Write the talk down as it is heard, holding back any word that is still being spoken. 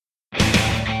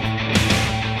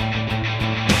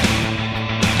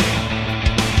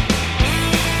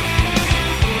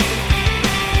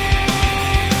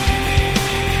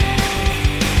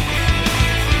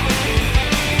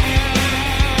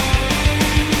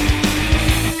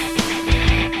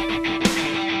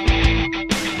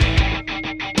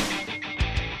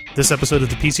This episode of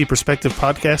the PC Perspective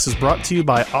Podcast is brought to you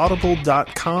by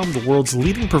Audible.com, the world's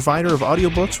leading provider of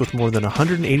audiobooks with more than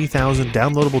 180,000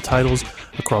 downloadable titles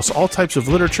across all types of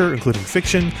literature, including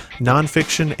fiction,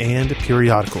 nonfiction, and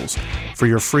periodicals. For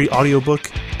your free audiobook,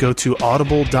 go to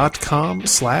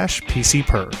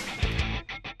audible.com/PCPer.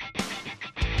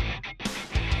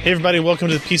 Hey everybody, welcome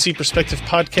to the PC Perspective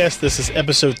Podcast. This is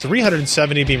episode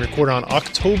 370, being recorded on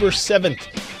October 7th,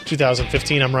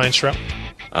 2015. I'm Ryan Schrapp.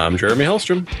 I'm Jeremy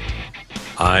Hellstrom.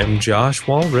 I'm Josh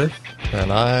Walrath.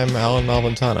 And I'm Alan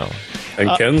Malventano. And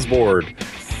Ken's board.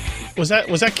 Was that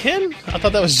Ken? I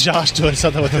thought that was Josh doing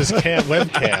something with his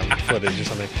webcam footage or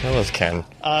something. That was Ken.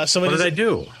 So What did I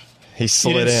do? He You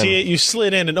slid didn't in. see it. You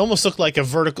slid in. It almost looked like a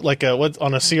vertical,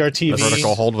 on a CRTV. The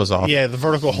vertical hold was off. Yeah, the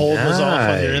vertical hold was off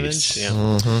on your image.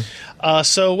 Yeah.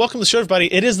 So welcome to the show,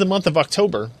 everybody. It is the month of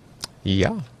October,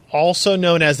 Yeah. also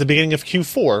known as the beginning of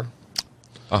Q4,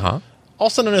 Uh-huh.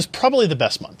 also known as probably the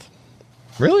best month.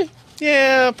 Really?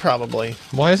 Yeah, probably.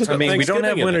 Why is it? I mean, we don't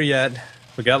have Thanksgiving in winter it. yet.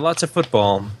 We got lots of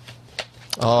football.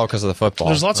 Oh, because of the football.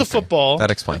 There's lots of football.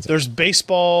 That explains it. There's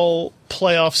baseball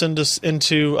playoffs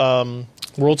into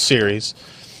World Series.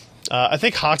 I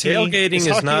think hockey. Tailgating is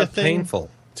hockey a not thing? painful.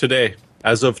 Today.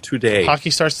 As of today.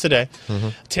 Hockey starts today.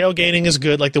 Tailgating is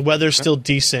good. Like, the weather's still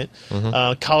decent.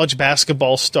 College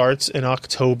basketball starts in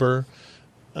October.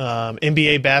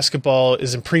 NBA basketball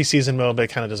is in preseason mode, but it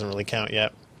kind of doesn't really count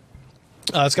yet.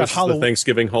 It's got This is the Halloween.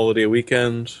 Thanksgiving holiday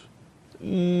weekend.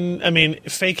 I mean,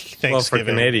 fake Well, for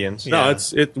Thanksgiving. Canadians. Yeah. No,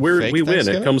 Fake we win. It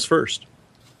Thanksgiving? comes first.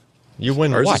 You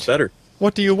win Ours what? is better.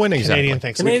 What do you win exactly? Canadian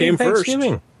Thanksgiving. Canadian Canadian first.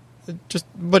 Thanksgiving.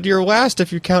 But you're last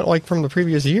if you count like from the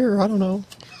previous year. I don't know.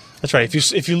 That's right.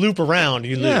 If you loop around,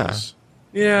 you Yeah. lose.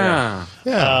 Yeah.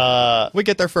 Yeah. We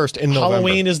get there first in November.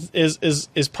 Halloween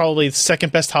is probably the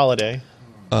second best holiday.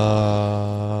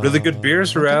 Really good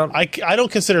beers are out. I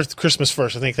don't consider Christmas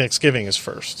first. I think Thanksgiving is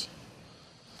first.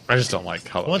 I just don't like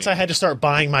Halloween. Once I had to start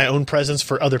buying my own presents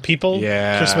for other people,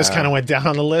 Yeah. Christmas kind of went down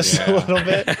on the list a Yeah. little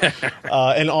bit.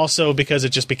 And also because it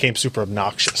just became super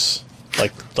obnoxious.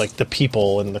 Like the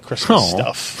people and the Christmas Oh.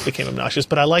 stuff became obnoxious.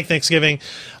 But I like Thanksgiving.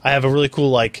 I have a really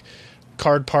cool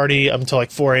card party up until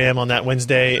 4 a.m. on that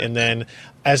Wednesday, and then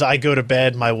as I go to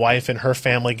bed, my wife and her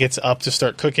family gets up to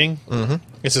start cooking. Mm-hmm.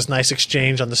 It's this nice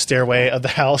exchange on the stairway of the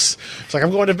house. It's like, I'm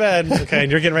going to bed. Okay,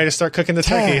 and you're getting ready to start cooking the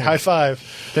turkey. High five.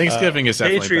 Thanksgiving is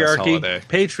definitely the best holiday.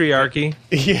 Patriarchy.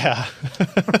 Yeah.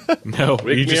 No,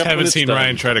 Wake you me just up when haven't it's seen done.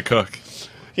 Ryan try to cook.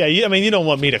 Yeah, you don't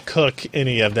want me to cook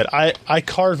any of that. I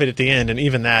carve it at the end, and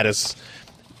even that is,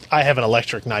 I have an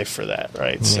electric knife for that,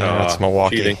 right? So, Yeah, it's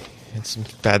Milwaukee. cheating. It's a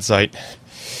bad site.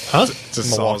 huh? It's a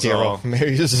Milwaukee sawzall.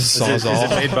 Maybe this is a Is it sawzall.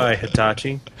 made by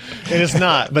Hitachi? It is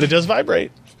not, but it does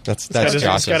vibrate. That's It's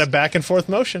Josh's. got a back and forth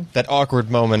motion. That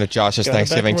awkward moment at Josh's Got a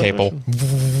Thanksgiving back and table.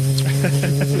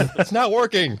 forth It's not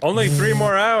working. Only 3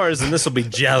 more hours and this will be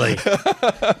jelly.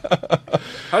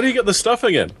 How do you get the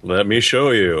stuffing in? Let me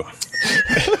show you.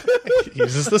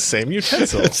 Uses the same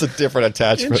utensil. It's a different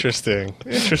attachment. Interesting.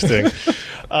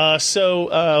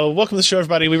 So welcome to the show,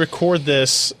 everybody. We record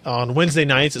this on Wednesday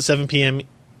nights at 7 p.m.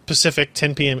 Pacific,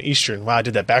 10 p.m. Eastern. Wow, I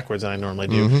did that backwards than I normally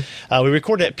do. We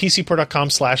record at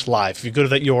pcper.com/live. If you go to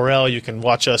that URL, you can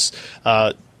watch us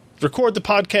record the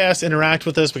podcast, interact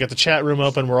with us. We got the chat room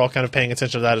open. We're all kind of paying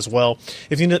attention to that as well.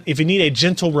 If you need a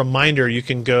gentle reminder, you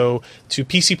can go to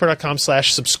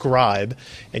pcper.com/subscribe,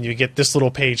 and you get this little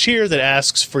page here that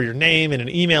asks for your name and an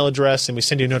email address, and we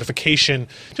send you a notification,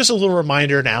 just a little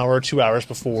reminder, an hour or 2 hours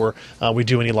before we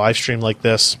do any live stream like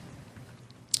this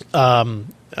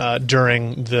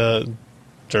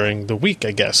during the week,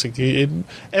 I guess.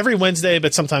 Every Wednesday,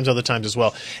 but sometimes other times as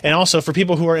well. And also, for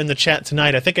people who are in the chat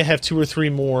tonight, I think I have 2 or 3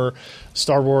 more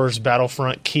Star Wars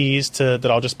Battlefront keys that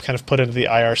I'll just kind of put into the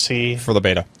IRC For the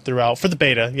beta. throughout for the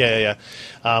beta.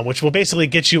 Which will basically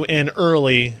get you in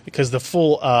early, because the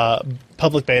full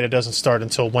public beta doesn't start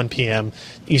until 1 p.m.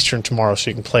 Eastern tomorrow, so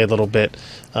you can play a little bit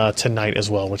tonight as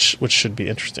well, which should be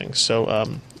interesting.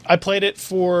 So I played it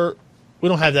for... We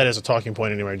don't have that as a talking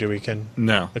point anymore, do we, Ken?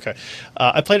 No. Okay.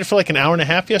 I played it for an hour and a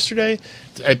half yesterday.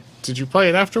 Did you play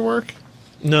it after work?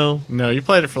 No. No, you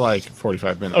played it for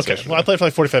 45 minutes. Okay. yesterday. Well, I played for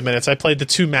 45 minutes. I played the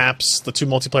 2 maps, the 2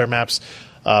 multiplayer maps,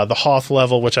 the Hoth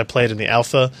level, which I played in the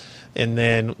alpha, and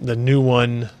then the new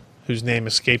one, whose name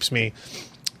escapes me.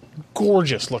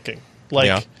 Gorgeous looking.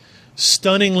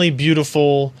 Stunningly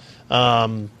beautiful.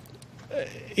 I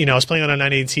was playing on a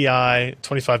 980 Ti,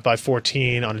 25 by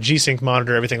 14 on a G-Sync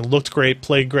monitor. Everything looked great,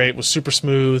 played great, was super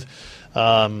smooth.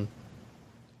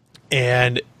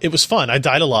 And it was fun. I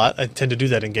died a lot. I tend to do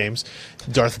that in games.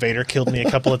 Darth Vader killed me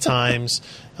a couple of times.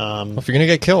 If you're going to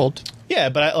get killed, Yeah,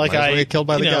 but Might as well get killed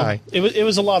by the guy. It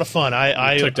was a lot of fun.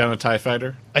 I Took down a TIE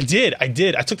fighter. I did. I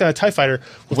took down a TIE fighter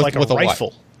with like a with a what?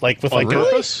 rifle. Like with On like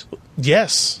purpose?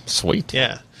 yes. Sweet.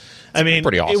 Yeah. I mean,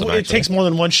 pretty awesome, it actually. takes more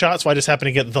than one shot, so I just happened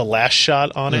to get the last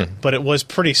shot on it. But it was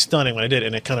pretty stunning when I did,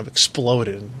 and it kind of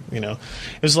exploded. You know,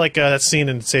 it was like that scene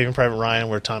in Saving Private Ryan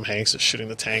where Tom Hanks is shooting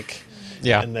the tank,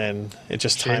 Yeah. and then it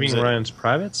just times Saving it. Ryan's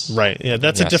Privates? Right? Yeah,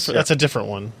 that's Yes. a different. That's a different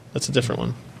one. That's a different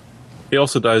one. He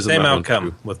also dies in Same that one,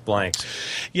 outcome too. with blanks.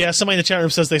 Yeah, somebody in the chat room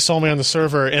says they saw me on the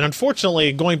server, and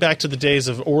unfortunately, going back to the days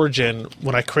of Origin,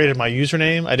 when I created my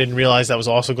username, I didn't realize that was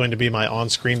also going to be my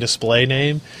on-screen display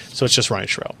name, so it's just Ryan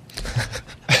Shroud.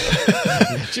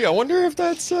 Gee, I wonder if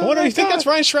that's. What do you think that's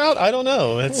Ryan Shroud? I don't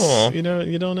know. It's Aw. you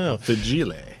don't know.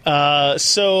 Vigile.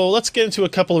 So let's get into a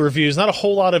couple of reviews. Not a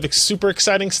whole lot of super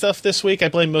exciting stuff this week. I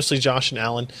blame mostly Josh and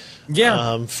Alan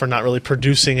for not really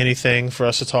producing anything for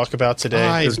us to talk about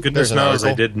today. Because goodness There's an knows I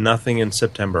article. did nothing in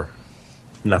September.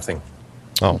 Nothing.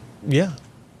 Oh. Yeah.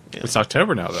 It's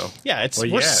October now, though. Yeah,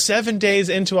 Well, we're yeah. 7 days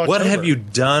into October. What have you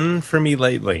done for me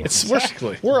lately?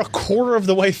 Exactly. We're a quarter of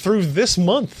the way through this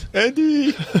month.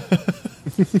 Eddie.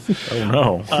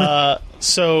 Oh, no.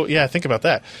 So, yeah, think about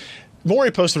that.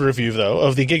 Maury posted a review, though,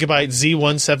 of the Gigabyte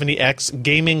Z170X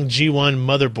Gaming G1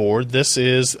 motherboard. This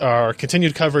is our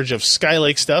continued coverage of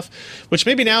Skylake stuff, which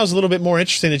maybe now is a little bit more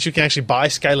interesting that you can actually buy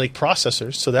Skylake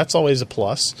processors, so that's always a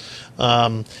plus.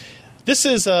 This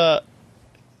is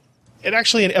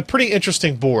actually a pretty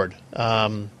interesting board.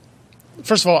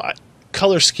 First of all,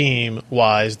 color scheme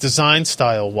wise, design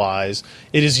style wise,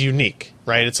 it is unique,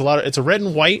 right? It's a red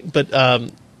and white, but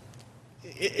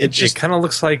It kind of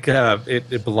looks like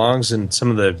it belongs in some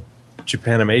of the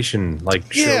Japanimation, like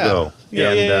Shogo.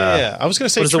 Yeah. I was going to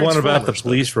say What is the one about the Transformers,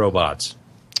 police robots?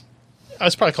 but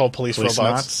it's probably called police Police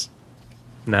robots. knots.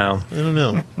 No. I don't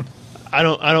know. I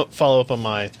don't follow up on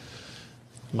my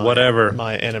Whatever.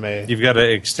 my anime. You've got an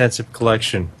extensive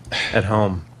collection at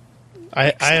home.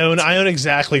 I own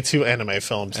exactly 2 anime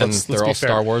films. And Let's they're be all fair.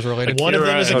 Star Wars related? One of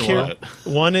them is Akira Akira.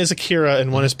 and One is Akira,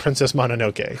 and one is Princess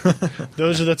Mononoke.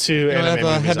 Those are the 2 You don't anime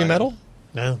have movies. heavy I own. metal?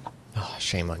 No, Oh,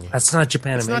 shame on you. That's not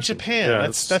Japanimation. it's not Japan. Yeah,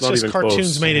 that's it's not just even cartoons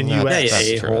close. made in No, U.S. Yeah,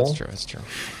 That's yeah. true. A-hole. That's true. That's true.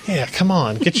 Yeah, come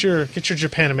on, get your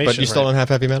Japanimation. But you still right. don't have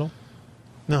heavy metal?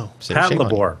 No. Shame on you.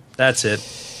 Patlabor. That's it.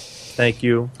 Thank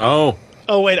you. Oh,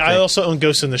 Oh wait, I also own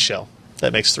Ghost in the Shell.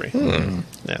 That makes 3.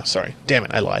 Yeah, sorry. Damn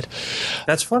it, I lied.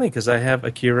 That's funny because I have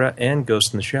Akira and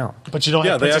Ghost in the Shell. But you don't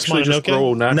yeah, have they Princess actually just Mononoke?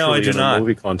 grow naturally No, I do in not. a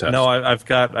movie contest. No, I've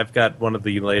got one of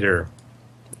the later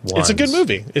ones. It's a good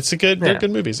movie. They're Yeah.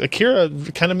 good movies. Akira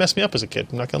kind of messed me up as a kid.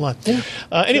 I'm not gonna lie.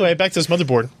 Anyway, back to this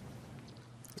motherboard.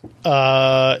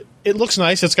 It looks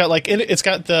nice. It's got it's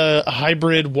got the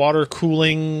hybrid water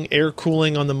cooling, air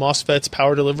cooling on the MOSFETs,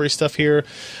 power delivery stuff here.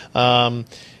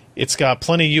 It's got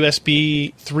plenty of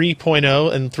USB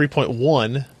 3.0 and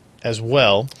 3.1 as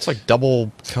well. It's like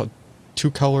double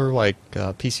 2-color like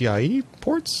PCIe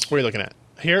ports? What are you looking at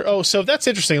here? Oh, so that's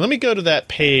interesting. Let me go to that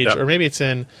page, Yep. or maybe it's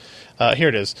in. Here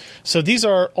it is. So these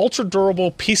are ultra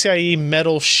durable PCIe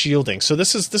metal shielding. So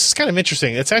this is kind of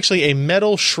interesting. It's actually a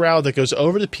metal shroud that goes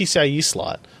over the PCIe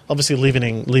slot, obviously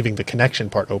leaving the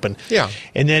connection part open. Yeah.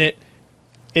 and then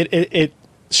it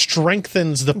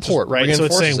strengthens the port, right? So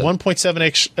it's saying reinforces it.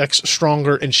 1.7x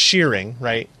stronger in shearing,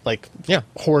 right? Like Yeah.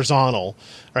 horizontal,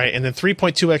 right? And then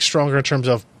 3.2x stronger in terms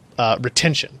of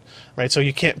retention, right? So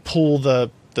you can't pull the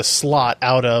slot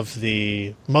out of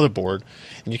the motherboard,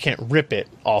 and you can't rip it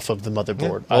off of the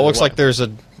motherboard. Well, it looks like there's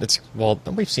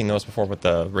we've seen those before with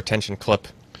the retention clip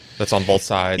that's on both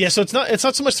sides. Yeah, so it's not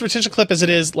so much the retention clip as it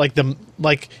is when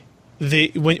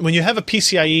you have a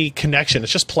PCIe connection,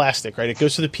 it's just plastic, right? It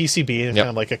goes to the PCB and Yep. kind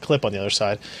of like a clip on the other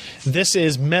side. This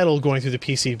is metal going through the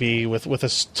PCB with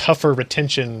a tougher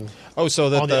retention. Oh, so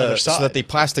that on the other side. so that the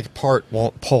plastic part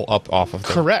won't pull up off of the...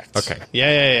 Correct. Okay.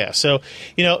 Yeah. So,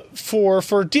 for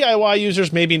DIY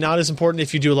users, maybe not as important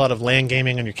if you do a lot of LAN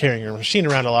gaming and you're carrying your machine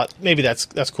around a lot. Maybe that's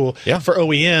cool. Yeah. For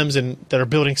OEMs and that are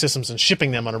building systems and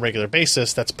shipping them on a regular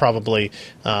basis, that's probably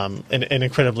an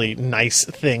incredibly nice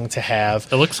thing to have.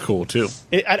 It looks cool, too.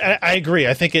 I agree.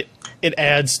 I think it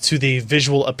adds to the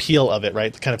visual appeal of it,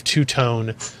 right? The kind of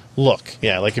two-tone look.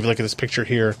 Yeah, like if you look at this picture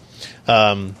here.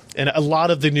 And a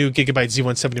lot of the new Gigabyte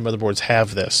Z170 motherboards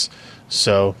have this.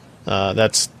 So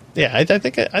that's... Yeah, I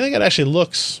think it actually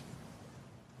looks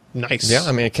nice. Yeah,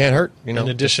 I mean, it can't hurt. In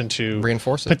addition to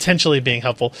reinforce it. potentially being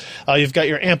helpful. You've got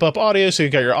your amp up audio, so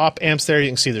you've got your op amps there. You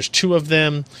can see there's 2 of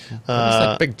them. What's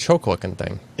that big choke-looking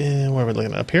thing? Where are we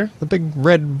looking at? Up here? The big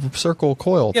red circle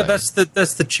coil Yeah, thing.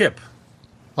 that's the chip.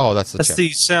 Oh, that's the That's chip. the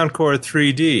Soundcore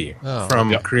 3D Oh.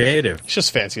 from Yeah. Creative. It's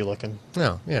just fancy looking.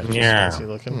 No, yeah. Yeah. Fancy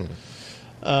looking.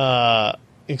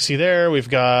 you can see there we've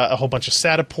got a whole bunch of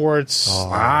SATA ports.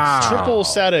 Wow. Triple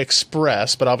SATA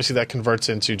Express, but obviously that converts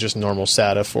into just normal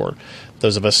SATA for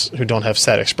those of us who don't have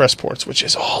SATA Express ports, which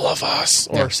is all of us,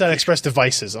 or SATA Express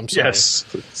devices. I'm sorry. Yes,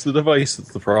 it's the device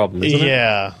that's the problem, isn't it?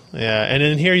 Yeah. And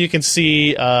in here you can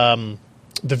see the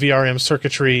VRM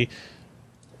circuitry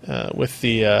with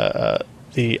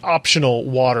the optional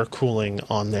water cooling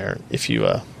on there if you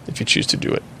choose to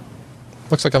do it.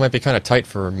 Looks like that might be kind of tight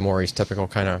for Maury's typical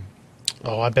kind of.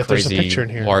 Oh, I bet there's a Crazy picture in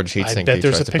here. large heatsink I bet he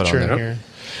there's a tries to put picture on in there. here.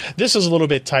 This is a little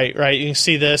bit tight, right? You can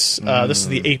see this. This is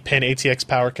the 8-pin ATX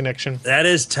power connection. That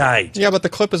is tight. Yeah, but the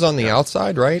clip is on the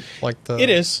outside, right? Like the. It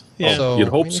is. Yeah. So, You'd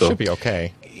hope It so. should be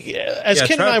okay. As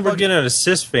Ken and try I were plugging in an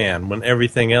assist fan when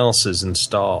everything else is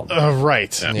installed.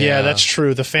 right. Yeah. Yeah, that's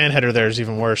true. The fan header there is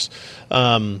even worse.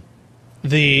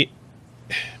 This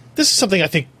is something I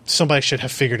think somebody should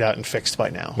have figured out and fixed by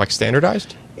now. Like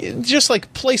standardized? Just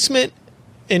like placement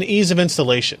and ease of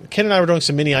installation. Ken and I were doing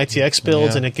some mini ITX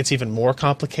builds, Yeah. and it gets even more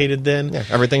complicated then. Yeah,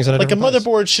 everything's in a Like a different place.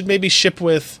 motherboard should maybe ship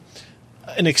with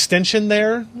an extension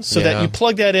there so that Yeah. you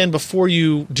plug that in before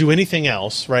you do anything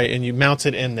else, right? And you mount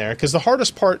it in there. Because the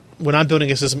hardest part when I'm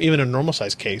building a system, even in a normal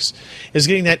size case, is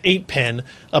getting that 8-pin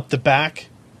up the back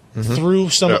through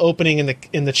some opening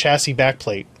in the chassis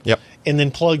backplate. Yep. And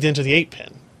then plugged into the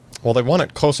 8-pin. Well, they want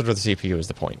it closer to the CPU is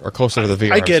the point, or closer to the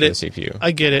VRMs I get to it. the CPU.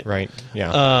 I get it. Right.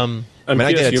 Yeah. I mean,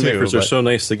 I get it PSU too, makers are but- so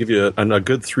nice; they give you a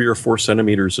good 3 or 4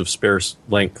 centimeters of spare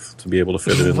length to be able to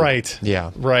fit it in. Right.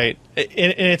 Yeah. Right. And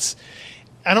it's,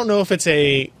 I don't know if it's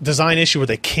a design issue where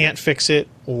they can't fix it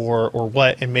or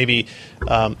what, and maybe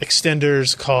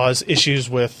extenders cause issues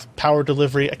with power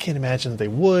delivery. I can't imagine they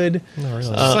would. No,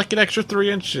 really. It's like an extra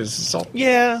 3 inches. It's all,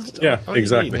 Yeah. Yeah, all you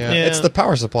exactly. need. yeah. yeah. It's the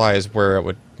power supply is where it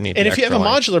would need. And the if you have a extra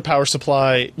line. modular power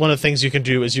supply, one of the things you can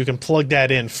do is you can plug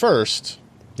that in first,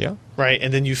 Yeah. right,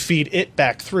 and then you feed it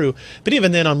back through. But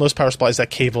even then, on most power supplies, that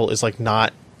cable is like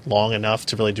not long enough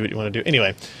to really do what you want to do.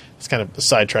 Anyway, it's kind of a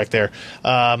sidetrack there.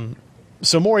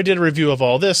 So Maury did a review of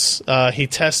all this. He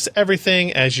tests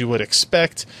everything as you would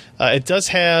expect. It does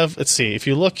have, let's see, if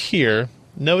you look here,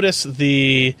 notice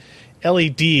the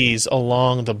LEDs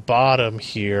along the bottom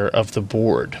here of the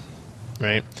board,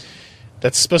 right?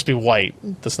 That's supposed to be white.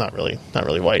 That's not really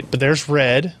white. But there's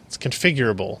red. It's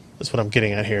configurable. That's what I'm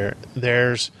getting at here.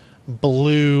 There's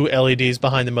blue LEDs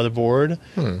behind the motherboard,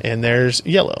 and there's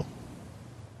yellow.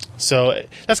 So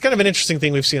that's kind of an interesting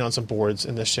thing we've seen on some boards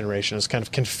in this generation is kind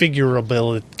of configurable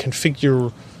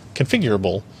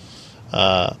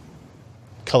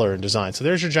color and design. So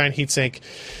there's your giant heatsink.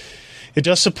 It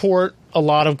does support a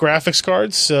lot of graphics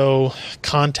cards, so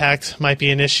contact might be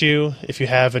an issue if you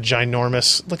have a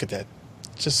ginormous. Look at that!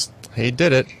 Just He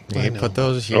did it. I He know. put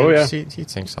those huge Oh, yeah. heat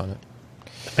sinks on it.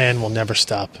 man will never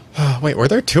stop. Wait, were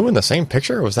there two in the same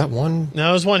picture? Or was that one? No,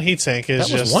 it was one heatsink. That was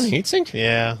just one heatsink?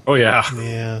 Yeah, Oh yeah.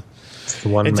 yeah. The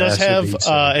one It does massive have heat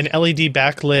sink. an LED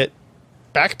backlit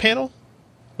back panel,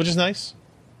 which is nice.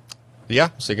 Yeah,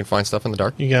 so you can find stuff in the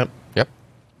dark. You got Yep.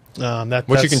 that.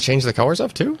 Which you can that's- change the colors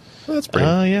of, too? Well, that's pretty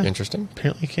yeah. interesting.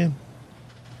 Apparently, you can.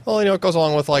 Well, it goes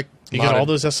along with, like, You got all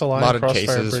those SLI modded Crossfire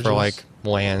cases bridges. for, like,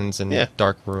 LANs and Yeah.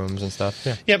 dark rooms and stuff.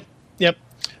 Yeah. Yep.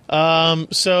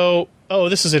 So,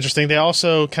 this is interesting. They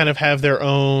also kind of have their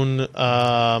own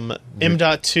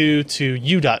M.2 to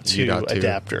U.2 U.2,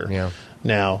 adapter yeah.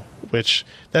 now, which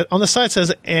that on the side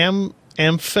says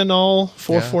Amphenol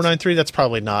 4493. That's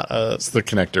probably not a. It's the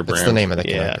connector brand. That's the name of the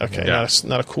Yeah, connector. okay. Yeah.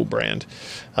 Not a cool brand.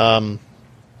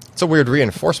 It's a weird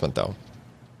reinforcement, though.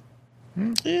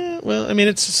 Yeah, well, I mean,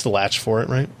 it's just the latch for it,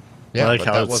 right? Yeah, I like but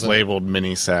how that it's wasn't- labeled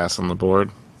mini SAS on the board.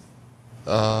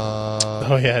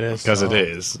 Oh, yeah, it is. Because it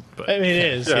is. But I mean, it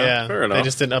is, Yeah, yeah. fair They enough.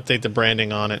 just didn't update the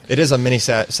branding on it. It is a mini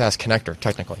SAS connector,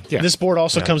 technically. Yeah. This board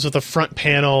also Yeah. comes with a front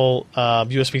panel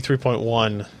USB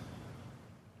 3.1.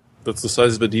 That's the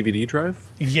size of a DVD drive.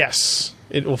 Yes,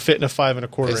 it will fit in a 5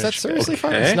 1/4 Is that inch. seriously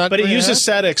fine? Okay. It's not But it 3.5? uses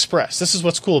SATA Express. This is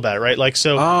what's cool about it, right? Like,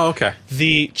 so Oh, okay.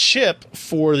 the chip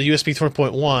for the USB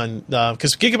 3.1,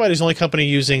 because Gigabyte is the only company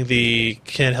using the.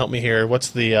 Ken, help me here. What's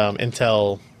the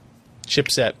Intel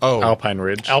chipset? Oh, Alpine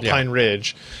Ridge. Alpine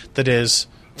Ridge. That is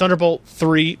Thunderbolt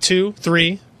 3,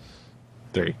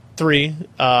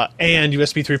 and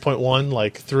USB 3.1,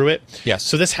 like through it. Yes.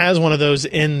 So this has one of those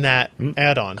in that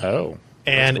add-on. Oh.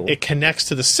 And cool. it connects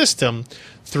to the system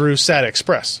through SATA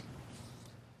Express.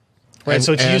 Right, And-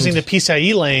 so it's and- using the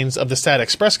PCIe lanes of the SATA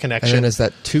Express And connection. then is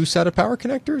that two SATA power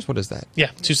connectors? What is that? Yeah,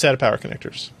 2 SATA power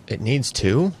connectors. It needs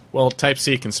two? Well, Type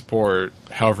C can support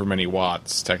however many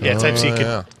watts, Yeah, technically. Type C could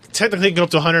yeah. technically go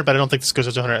up to 100, but I don't think this goes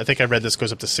up to 100. I think I read this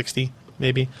goes up to 60,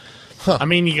 maybe. I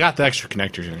mean, you got the extra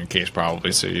connectors in your case,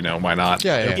 probably, so, why not?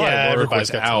 Yeah, yeah. It'll probably Yeah, work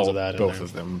everybody's got tons of without that in both there.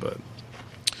 of them, but...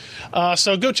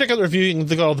 So go check out the review. You can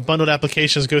look at all the bundled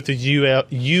applications. Go through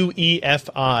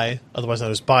UEFI, otherwise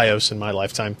known as BIOS in my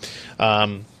lifetime.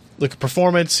 Look at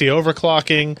performance, see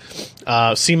overclocking,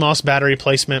 CMOS battery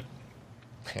placement.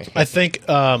 I think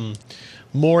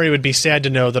Maury would be sad to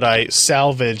know that I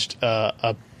salvaged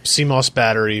a CMOS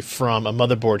battery from a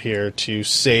motherboard here to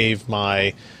save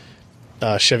my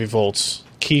Chevy Volts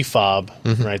key fob,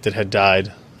 right, that had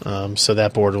died. So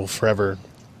that board will forever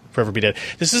be dead.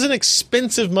 This is an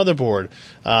expensive motherboard.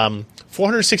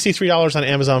 $463 on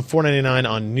Amazon, $499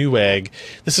 on Newegg.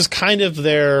 This is kind of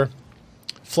their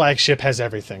flagship has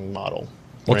everything model.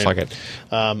 Looks right? like it.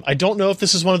 I don't know if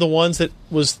this is one of the ones that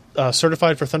was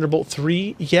certified for Thunderbolt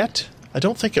 3 yet. I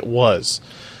don't think it was.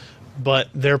 But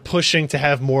they're pushing to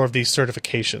have more of these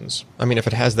certifications. I mean, if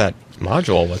it has that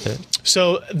module with it.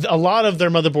 So a lot of their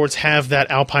motherboards have that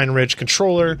Alpine Ridge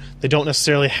controller. They don't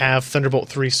necessarily have Thunderbolt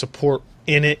 3 support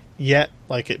in it yet.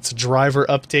 Like it's a driver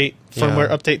update, firmware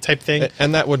update type thing.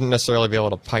 And that wouldn't necessarily be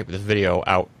able to pipe the video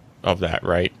out of that,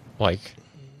 right? Like,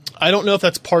 I don't know if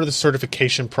that's part of the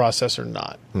certification process or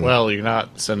not. Well, you're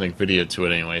not sending video to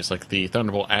it anyways. Like the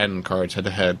Thunderbolt add-in cards had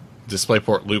to have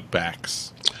DisplayPort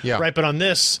loopbacks. yeah. Right, but on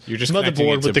this You're just connecting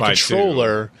motherboard it with to the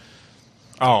controller...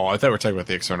 Oh, I thought we were talking about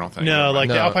the external thing. No, like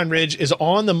No. the Alpine Ridge is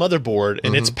on the motherboard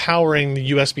and it's powering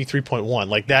the USB 3.1.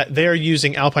 Like that, they're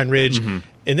using Alpine Ridge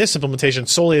in this implementation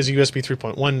solely as a USB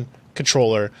 3.1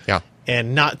 controller, Yeah.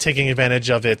 and not taking advantage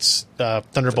of its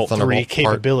Thunderbolt 3 Thunderbolt part.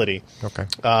 capability. Okay.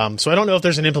 So I don't know if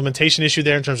there's an implementation issue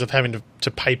there in terms of having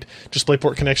to pipe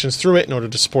DisplayPort connections through it in order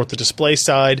to support the display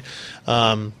side.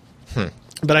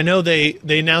 But I know they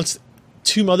announced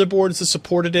 2 motherboards that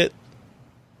supported it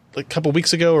like a couple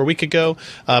weeks ago or a week ago,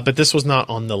 but this was not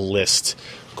on the list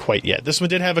quite yet. This one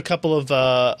did have a couple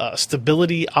of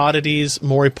stability oddities.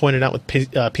 Maury pointed out with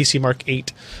PC Mark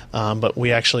 8, but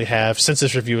we actually have, since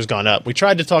this review has gone up, we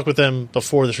tried to talk with them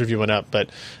before this review went up, but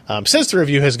since the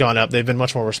review has gone up, they've been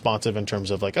much more responsive in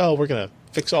terms of like, oh, we're going to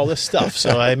fix all this stuff.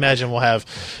 So I imagine we'll have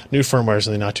new firmwares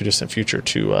in the not-too-distant future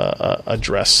to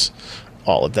address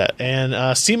all of that. And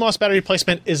CMOS battery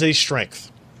placement is a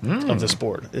strength of this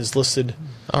board. Is listed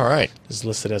All right. as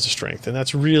a strength, and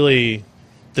that's really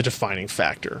the defining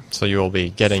factor. So you will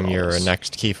be getting your Flawless.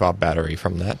 next key fob battery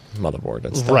from that motherboard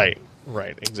and stuff.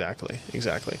 Right, exactly.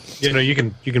 You know, you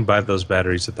can buy those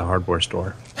batteries at the hardware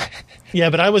store. Yeah,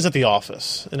 but I was at the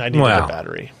office and I needed Wow. a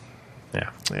battery. Yeah.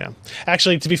 Yeah.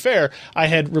 Actually, to be fair, I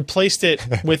had replaced it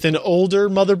with an older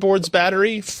motherboard's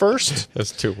battery first,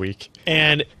 It's too weak.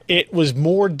 and it was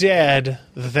more dead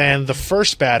than the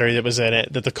first battery that was in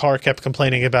it that the car kept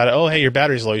complaining about. Oh, hey, your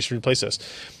battery's low. You should replace this.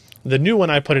 The new one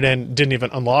I put it in didn't even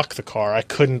unlock the car. I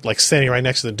couldn't, like, standing right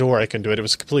next to the door, I couldn't do it. It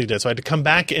was completely dead. So I had to come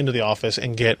back into the office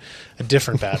and get a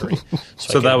different battery.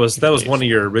 So that was one of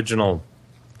your original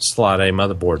slot A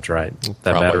motherboards, right? That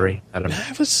Probably. battery. I don't know.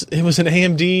 It was an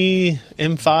AMD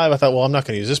M5. I thought, well, I'm not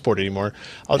going to use this board anymore.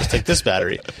 I'll just take this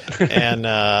battery. And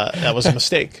that was a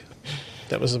mistake.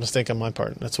 That was a mistake on my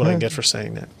part. That's what I get for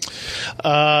saying that.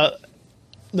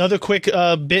 Another quick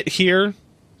bit here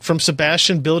from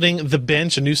Sebastian, building the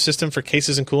bench, a new system for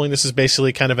cases and cooling. This is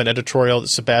basically kind of an editorial that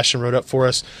Sebastian wrote up for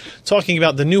us, talking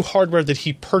about the new hardware that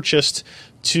he purchased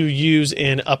to use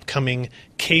in upcoming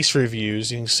case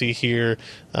reviews. You can see here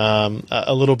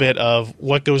a little bit of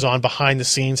what goes on behind the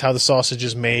scenes, how the sausage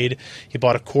is made. He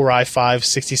bought a Core i5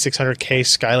 6600K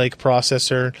Skylake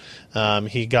processor.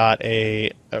 He got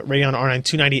a Radeon R9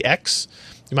 290X.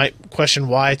 You might question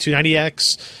why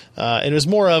 290X. And it was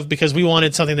more of because we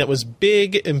wanted something that was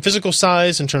big in physical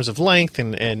size in terms of length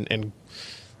and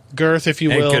girth, if you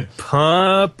will. And could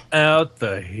pump out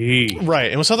the heat.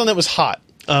 Right. It was something that was hot,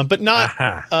 but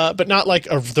not like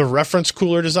the reference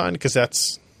cooler design, because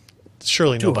that's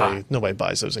surely nobody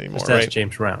buys those anymore, That's right?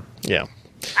 James Brown. Yeah.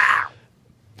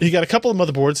 You got a couple of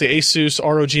motherboards, the Asus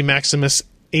ROG Maximus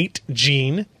 8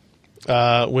 Gene,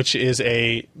 which is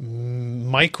a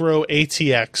micro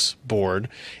ATX board,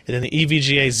 and then the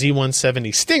EVGA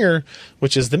Z170 Stinger,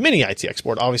 which is the mini ITX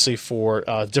board, obviously for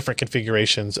different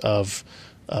configurations of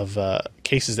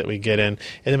cases that we get in.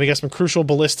 And then we got some Crucial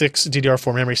Ballistics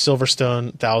DDR4 memory,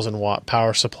 Silverstone 1000-watt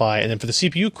power supply. And then for the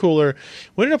CPU cooler,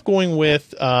 we ended up going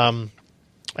with a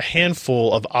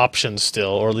handful of options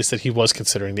still, or at least that he was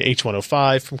considering: the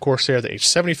H105 from Corsair, the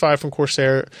H75 from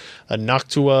Corsair, a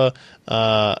Noctua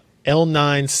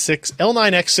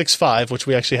L9X65, which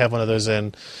we actually have one of those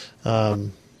in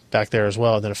back there as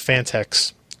well, and then a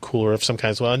Fantex cooler of some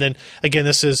kind as well. And then again,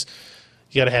 this is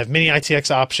you got to have mini ITX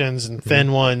options and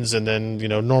thin ones, and then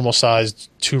normal sized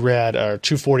 2 rad or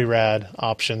 240 rad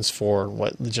options for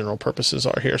what the general purposes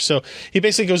are here. So he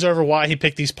basically goes over why he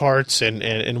picked these parts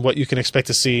and what you can expect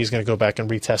to see. He's going to go back and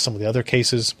retest some of the other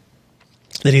cases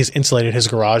that he's insulated his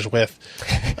garage with.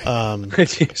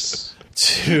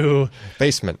 To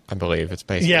basement, I believe it's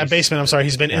basement. Yeah, basement. I'm sorry.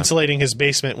 He's been insulating his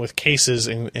basement with cases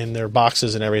in their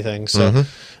boxes and everything. So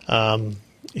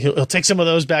he'll take some of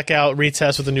those back out,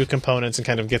 retest with the new components, and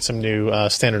kind of get some new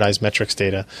standardized metrics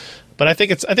data. But I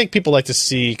think people like to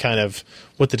see kind of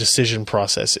what the decision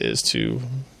process is to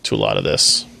a lot of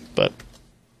this. But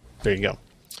there you go.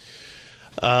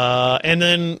 And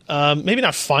then maybe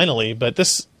not finally, but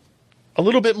this a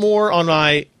little bit more on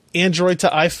my Android to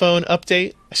iPhone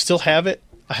update. I still have it.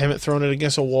 I haven't thrown it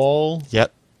against a wall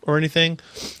yet or anything.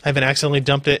 I haven't accidentally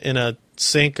dumped it in a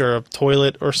sink or a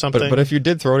toilet or something. But if you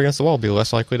did throw it against the wall, it'd be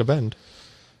less likely to bend.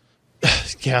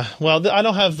 Yeah. Well, I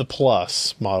don't have the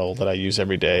Plus model that I use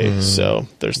every day, so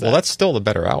there's that. Well, that's still the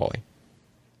better alloy.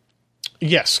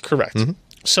 Yes, correct.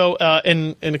 So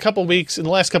in a couple of weeks, in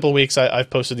the last couple of weeks, I've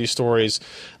posted these stories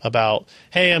about,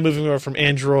 hey, I'm moving over from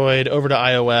Android over to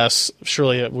iOS.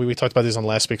 Surely we talked about these on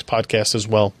last week's podcast as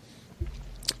well.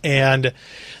 And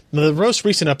the most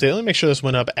recent update, let me make sure this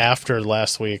went up after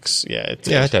last week's. Yeah, it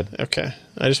did. Yeah, it did. Okay.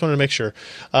 I just wanted to make sure.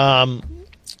 I'm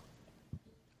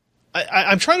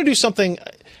trying to do something.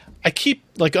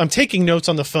 I'm taking notes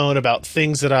on the phone about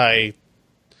things that I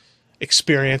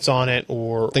experience on it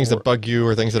or things that bug you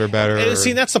or things that are better. And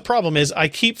see, that's the problem is I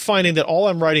keep finding that all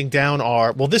I'm writing down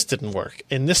are, well, this didn't work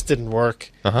and this didn't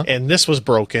work and this was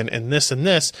broken and this and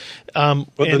this. But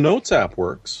the Notes app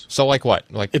works. So like what?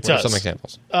 Like it does. Some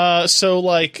examples. So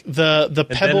like the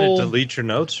Pebble. Then it deletes your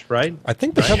notes, right? I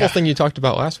think the Pebble thing you talked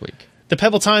about last week. The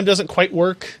Pebble Time doesn't quite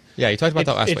work. Yeah, you talked about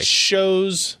that last week. It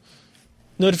shows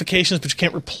notifications, but you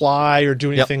can't reply or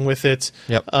do anything with it.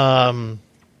 Yep.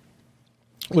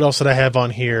 What else did I have on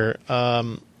here?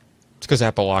 It's because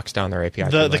Apple locks down their API.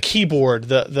 The keyboard,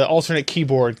 the alternate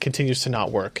keyboard continues to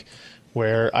not work.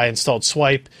 Where I installed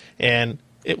Swipe, and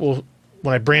it will,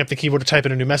 when I bring up the keyboard to type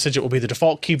in a new message, it will be the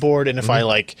default keyboard. And if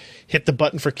I hit the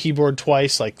button for keyboard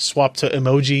twice, swap to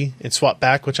emoji and swap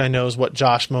back, which I know is what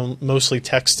Josh mostly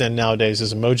texts in nowadays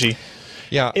is emoji.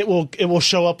 Yeah, it will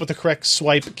show up with the correct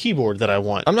swipe keyboard that I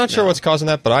want. I'm not sure what's causing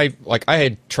that, but I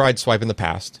had tried Swipe in the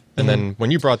past, and then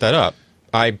when you brought that up,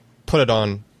 I put it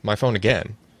on my phone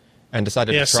again and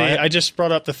decided to try it. I just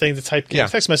brought up the thing to type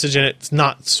text message in it. It's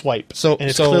not Swipe. And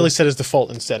it's clearly set as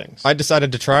default in settings. I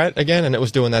decided to try it again, and it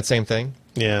was doing that same thing.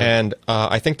 Yeah. And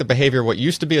I think the behavior, what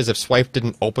used to be is if Swipe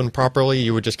didn't open properly,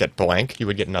 you would just get blank. You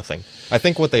would get nothing. I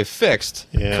think what they've fixed,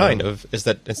 kind of, is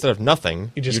that instead of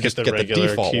nothing, you just get the regular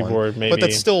default keyboard. One. Maybe, but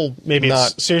that's still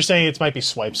not... So you're saying it might be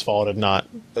Swipe's fault and not...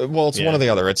 Well, it's one or the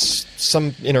other. It's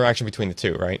some interaction between the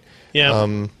two, right?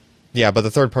 Yeah. Yeah, but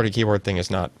the third-party keyboard thing is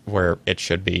not where it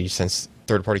should be, since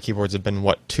third-party keyboards have been,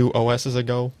 2 OSs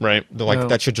ago? Right.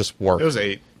 That should just work. It was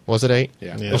 8. Was it 8?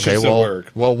 Yeah. Okay, well,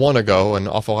 1 ago, an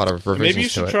awful lot of revisions to it. Maybe you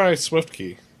should try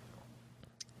SwiftKey.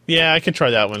 Yeah, I could try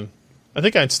that one. I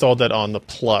think I installed that on the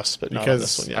Plus, but not on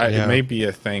this one yet. It may be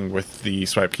a thing with the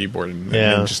swipe keyboard and it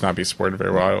may just not be supported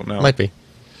very well. I don't know. Might be.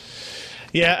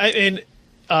 Yeah,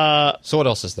 so what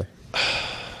else is there?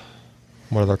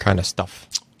 What other kind of stuff?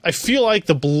 I feel like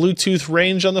the Bluetooth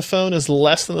range on the phone is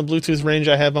less than the Bluetooth range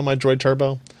I have on my Droid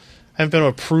Turbo. I haven't been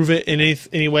able to prove it in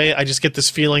any way. I just get this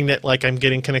feeling that I'm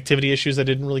getting connectivity issues I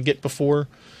didn't really get before.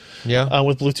 Yeah.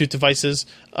 With Bluetooth devices.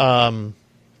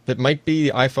 It might be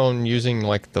the iPhone using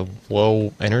the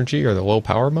low energy or the low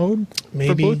power mode for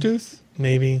Bluetooth.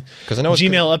 Maybe. Because I know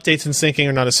Gmail updates and syncing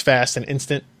are not as fast and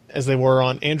instant as they were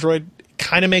on Android.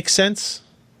 Kind of makes sense,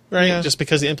 right? Yeah. Just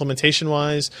because the implementation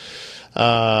wise.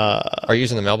 Are you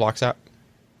using the Mailbox app?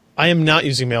 I am not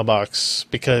using Mailbox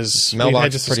because Mailbox we've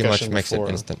had this pretty much discussion makes before.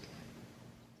 it instant.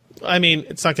 I mean,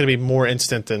 it's not going to be more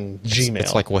instant than Gmail.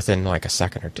 It's within a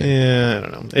second or two. Yeah, I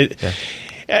don't know.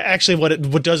 Actually, what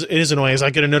it is annoying is I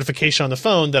get a notification on the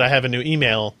phone that I have a new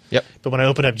email. Yep. But when I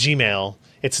open up Gmail,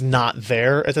 it's not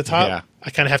there at the top. Yeah. I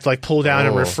kind of have to pull down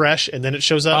and refresh, and then it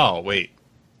shows up. Oh wait,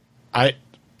 I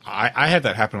had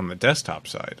that happen on the desktop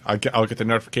side. I'll get the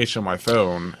notification on my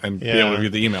phone and be able to view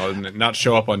the email and it not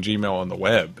show up on Gmail on the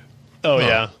web. Oh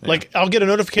yeah. I'll get a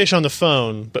notification on the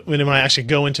phone, but when I actually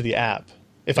go into the app,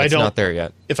 if I don't, not there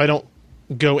yet. If I don't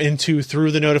go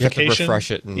through the notification, you have to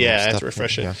refresh it. And I have to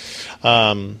refresh it.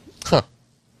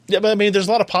 Yeah. Yeah, but I mean, there's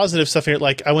a lot of positive stuff here.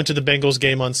 Like, I went to the Bengals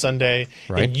game on Sunday,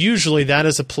 Right. and usually that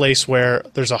is a place where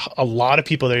there's a lot of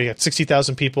people there. You got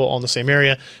 60,000 people all in the same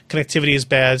area. Connectivity is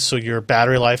bad, so your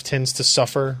battery life tends to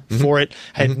suffer for it.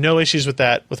 I had no issues with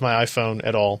that with my iPhone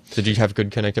at all. Did you have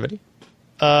good connectivity?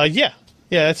 Yeah,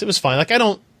 it was fine. Like,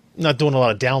 not doing a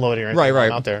lot of downloading or anything Right, while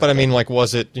I'm out there. But I mean, like,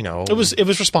 was it, you know... It was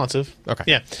responsive. Okay.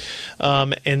 Yeah.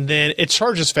 And then it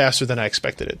charges faster than I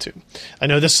expected it to. I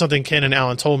know this is something Ken and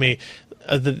Alan told me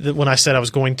when I said I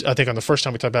was going to, I think on the first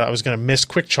time we talked about it, I was going to miss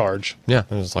quick charge. Yeah,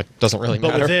 it was like, doesn't really But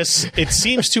matter. with this, it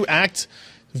seems to act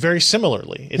very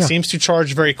similarly. It Yeah. seems to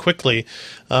charge very quickly.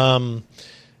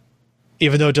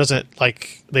 Even though it doesn't,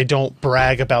 like, they don't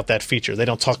brag about that feature. They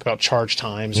don't talk about charge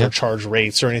times Yeah. or charge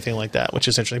rates or anything like that, which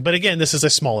is interesting. But again, this is a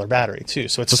smaller battery too,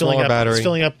 so it's a filling smaller up. battery. It's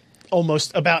filling up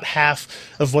almost about half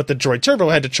of what the Droid Turbo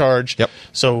had to charge. Yep.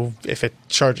 So if it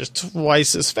charges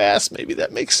twice as fast, maybe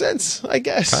that makes sense. I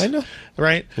guess. Kinda.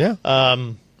 Right. Yeah.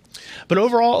 But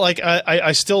overall, like,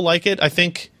 I still like it. I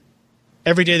think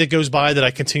every day that goes by that I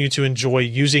continue to enjoy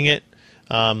using it.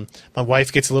 My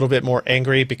wife gets a little bit more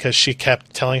angry because she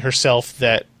kept telling herself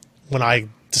that when I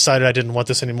decided I didn't want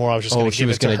this anymore, I was just going to she give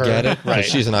was it to going her. to get it? 'Cause Right.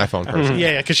 she's an iPhone person.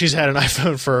 Yeah, because she's had an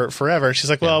iPhone for forever. She's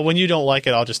like, well, when you don't like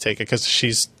it, I'll just take it because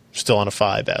she's still on a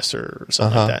 5S or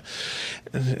something like that.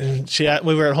 And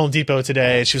we were at Home Depot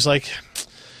today, and she was like,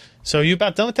 so you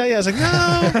about done with that yet? I was like,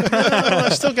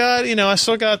 no, I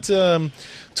still got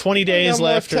 20 days more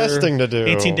left, testing to do.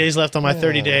 18 days left on my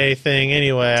 30-day thing.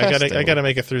 Anyway, I Testing. gotta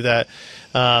make it through that.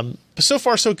 But so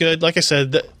far so good. Like I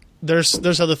said,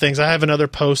 there's other things. I have another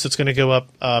post that's going to go up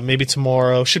maybe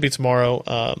tomorrow. Should be tomorrow.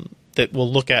 That will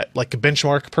look at like a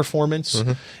benchmark performance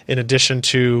in addition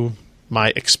to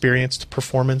my experienced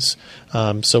performance.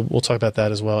 So we'll talk about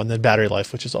that as well, and then battery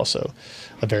life, which is also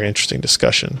a very interesting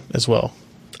discussion as well.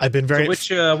 I've been very. Which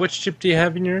chip do you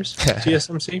have in yours?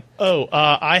 TSMC.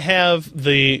 I have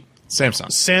the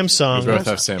Samsung. We both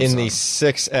have Samsung. In the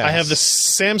 6S. I have the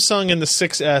Samsung in the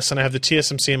 6S, and I have the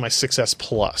TSMC in my 6S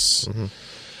Plus.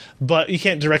 But you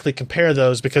can't directly compare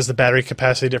those because the battery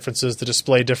capacity differences, the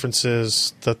display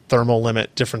differences, the thermal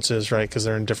limit differences, right? Because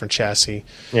they're in different chassis.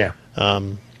 Yeah.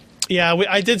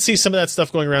 I did see some of that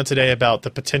stuff going around today about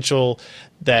the potential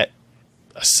that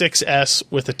a 6S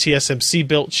with a TSMC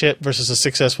built chip versus a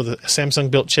 6S with a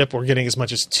Samsung built chip, we're getting as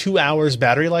much as 2 hours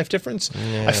battery life difference.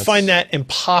 I find that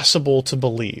impossible to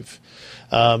believe.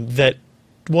 That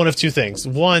one of two things: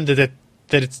 one, that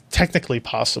it's technically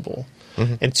possible,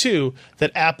 and two,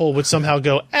 that Apple would somehow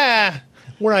go,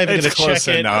 we're not even going to check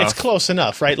it. It's close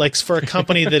enough, right? Like, for a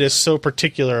company that is so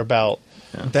particular about.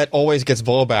 That always gets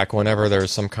blowback whenever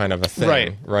there's some kind of a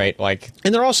thing, right? Like,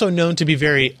 and they're also known to be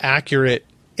very accurate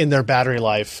in their battery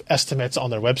life estimates on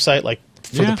their website, like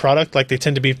for the product. Like, they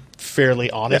tend to be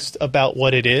fairly honest about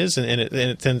what it is, and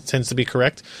it tends to be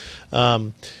correct.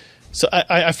 So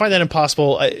I find that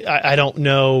impossible. I don't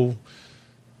know.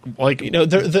 Like,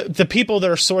 the people that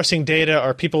are sourcing data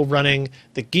are people running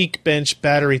the Geekbench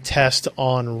battery test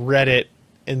on Reddit,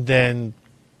 and then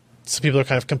some people are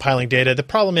kind of compiling data. The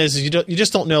problem is you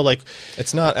just don't know. Like,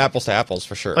 it's not apples to apples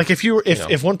for sure. Like, if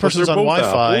one person's on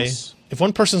Wi-Fi, if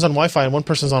one person's on Wi-Fi and one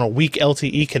person's on a weak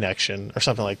LTE connection or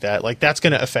something like that, like, that's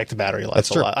going to affect the battery life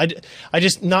That's a true. lot. I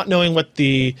just not knowing what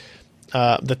the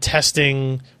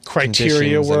testing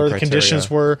criteria were, the conditions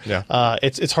were. Yeah.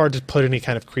 It's hard to put any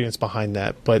kind of credence behind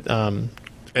that. But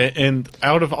and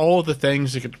out of all of the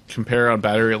things you could compare on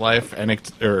battery life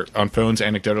or on phones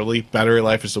anecdotally, battery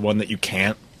life is the one that you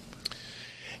can't.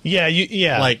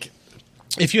 Like,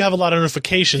 if you have a lot of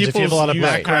notifications, if you have a lot of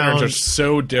patterns background, are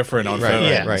so different on phones.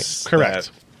 Yeah,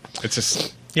 correct. It's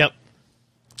just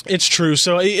it's true.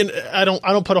 So I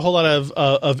don't put a whole lot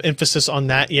of emphasis on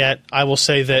that yet. I will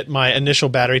say that my initial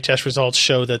battery test results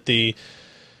show that the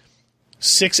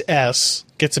 6S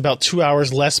gets about 2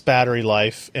 hours less battery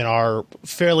life in our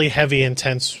fairly heavy,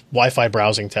 intense Wi-Fi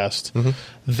browsing test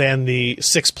than the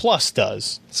 6 Plus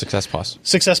does. 6S Plus.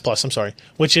 6S Plus, I'm sorry,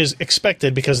 which is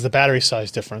expected because of the battery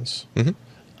size difference.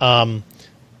 And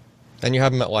you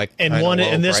have them at like And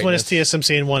this one is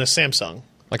TSMC and one is Samsung.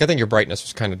 Like, I think your brightness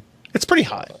was kind of... It's pretty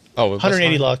high. Oh, it was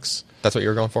 180 high? lux. That's what you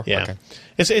were going for? Yeah. Okay.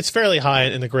 It's fairly high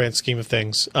in the grand scheme of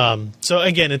things. So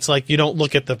again, it's like you don't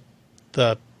look at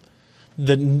the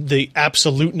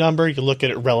absolute number. You look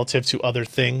at it relative to other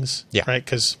things. Yeah. Right?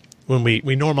 Because when we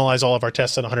normalize all of our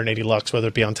tests at 180 lux, whether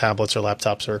it be on tablets or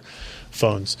laptops or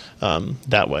phones,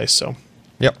 that way. So.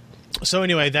 Yep. So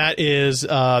anyway,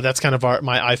 that's kind of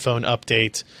my iPhone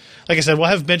update. Like I said, we'll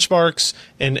have benchmarks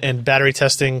and battery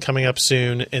testing coming up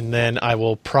soon, and then I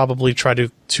will probably try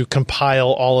to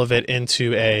compile all of it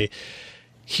into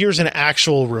here's an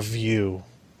actual review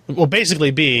will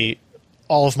basically be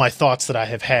all of my thoughts that I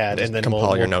have had, and then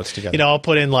compile your notes together. I'll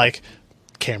put in like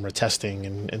camera testing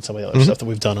and some of the other stuff that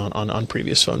we've done on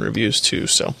previous phone reviews too.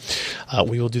 So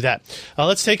we will do that.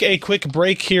 Let's take a quick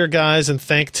break here, guys, and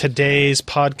thank today's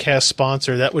podcast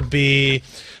sponsor. That would be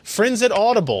friends at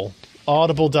Audible.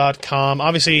 Audible.com.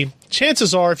 Obviously,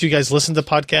 chances are, if you guys listen to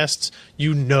podcasts,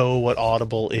 you know what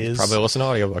Audible is. Probably listen to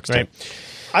audiobooks, right? Too.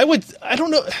 I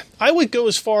don't know. I would go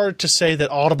as far to say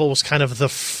that Audible was kind of the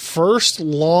first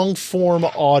long-form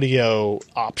audio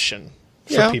option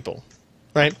for people,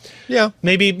 right? Yeah.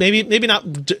 Maybe not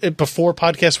before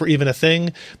podcasts were even a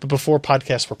thing, but before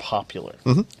podcasts were popular,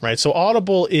 right? So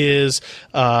Audible is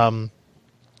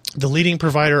the leading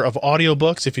provider of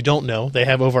audiobooks. If you don't know, they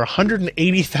have over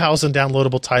 180,000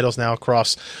 downloadable titles now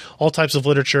across all types of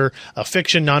literature,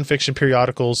 fiction, nonfiction,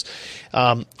 periodicals.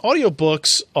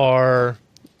 Audiobooks are...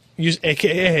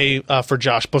 AKA for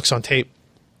Josh, books on tape,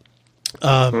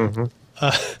 are,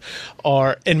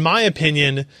 in my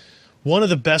opinion, one of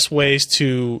the best ways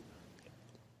to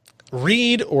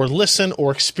read or listen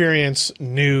or experience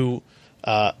new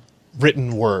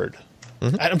written word.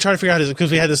 I'm trying to figure out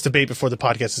because we had this debate before the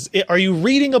podcast. Are you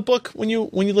reading a book when you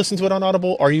listen to it on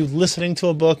Audible? Are you listening to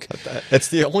a book? It's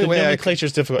the only way. Nomenclature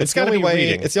is difficult. It's got to be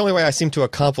reading. It's the only way I seem to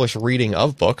accomplish reading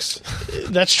of books.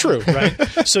 That's true, right?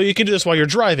 So you can do this while you're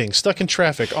driving, stuck in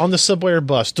traffic, on the subway or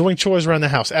bus, doing chores around the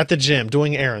house, at the gym,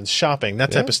 doing errands, shopping,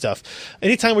 that type of stuff.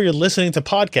 Anytime where you're listening to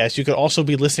podcasts, you could also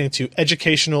be listening to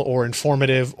educational or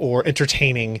informative or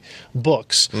entertaining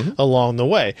books along the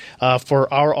way.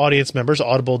 For our audience members,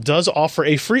 Audible does offer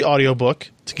a free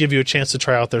audiobook to give you a chance to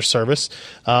try out their service.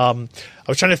 I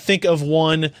was trying to think of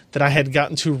one that I had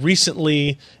gotten to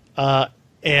recently,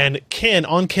 and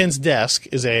Ken's desk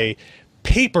is a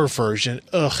paper version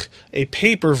of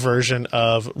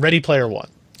Ready Player One.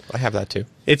 I have that too.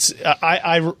 It's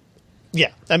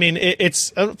yeah. I mean,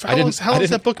 it's how long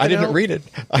is that book? I didn't read it.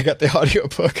 I got the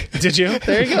audiobook. Did you?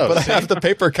 There you go. But I have the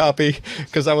paper copy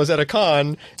because I was at a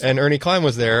con and Ernie Klein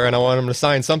was there, and I wanted him to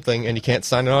sign something, and you can't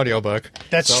sign an audiobook.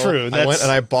 That's true. I went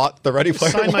and I bought the Ready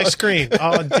Player One. Sign my screen.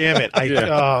 Oh, damn it!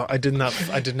 I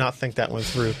did not think that went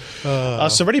through.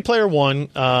 So Ready Player One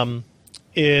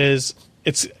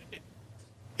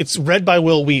It's read by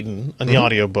Will Wheaton in the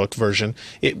audiobook version.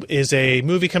 It is a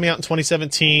movie coming out in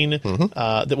 2017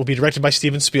 that will be directed by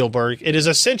Steven Spielberg. It is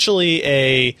essentially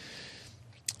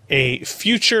a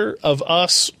future of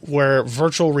us where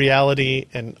virtual reality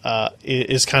and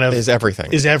is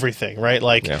everything, right?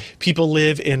 Like people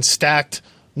live in stacked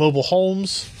mobile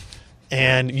homes,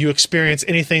 and you experience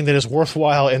anything that is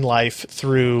worthwhile in life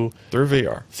through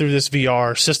VR, through this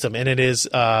VR system, and it is.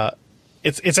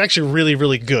 It's actually really,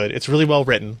 really good. It's really well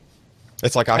written.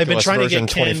 It's like Oculus I've been trying version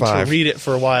to get Ken 25. to read it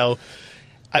for a while.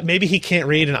 Maybe he can't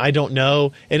read, and I don't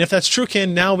know. And if that's true,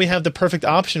 Ken, now we have the perfect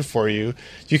option for you.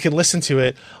 You can listen to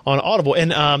it on Audible,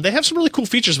 and they have some really cool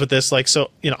features with this. Like,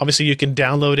 so obviously you can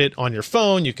download it on your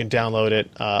phone. You can download it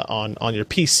on your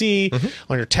PC,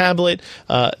 on your tablet.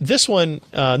 This one,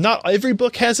 not every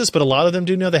book has this, but a lot of them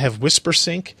do now. They have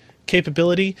WhisperSync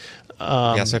capability. So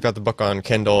I've got the book on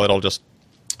Kindle. It'll just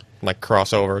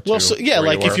cross over to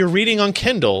if you're reading on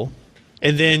Kindle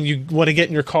and then you want to get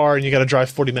in your car and you got to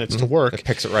drive 40 minutes to work, it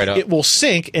picks it right up. It will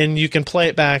sync and you can play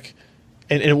it back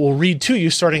and it will read to you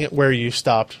starting at where you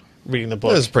stopped reading the book.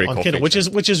 This is pretty on cool Kindle,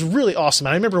 which is really awesome.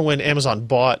 And I remember when Amazon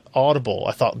bought Audible,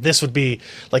 I thought this would be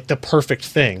like the perfect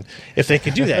thing if they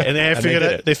could do that. And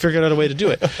they figured out a way to do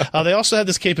it. They also have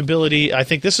this capability. I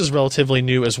think this is relatively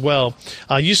new as well.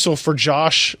 Useful for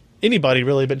Josh, anybody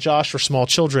really, but Josh for small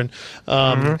children,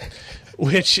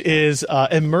 which is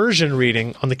immersion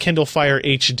reading on the Kindle Fire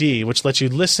HD, which lets you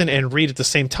listen and read at the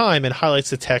same time and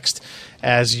highlights the text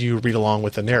as you read along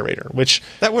with the narrator. Which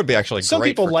that would be actually some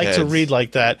great people for like kids. to read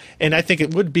like that, and I think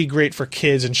it would be great for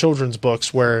kids and children's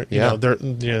books where what are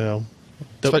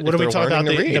we talking about?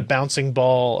 The bouncing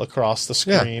ball across the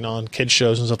screen on kids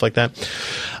shows and stuff like that.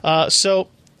 So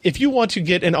if you want to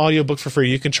get an audiobook for free,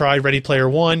 you can try Ready Player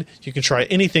One. You can try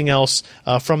anything else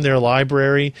from their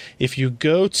library. If you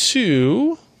go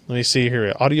to, let me see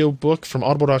here, audiobook from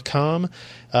audible.com,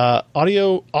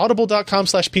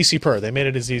 audible.com/PCPer. They made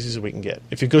it as easy as we can get.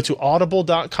 If you go to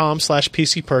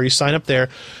audible.com/PCPer, you sign up there,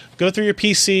 go through your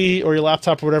PC or your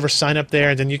laptop or whatever, sign up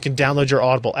there, and then you can download your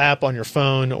Audible app on your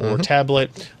phone or tablet.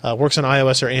 Works on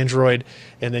iOS or Android,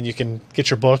 and then you can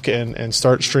get your book and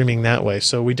start streaming that way.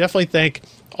 So we definitely thank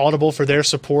Audible for their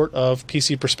support of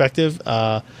PC Perspective,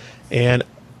 and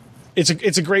it's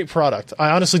a great product. I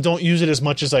honestly don't use it as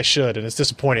much as I should, and it's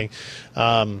disappointing.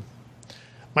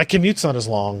 My commute's not as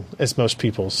long as most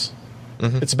people's.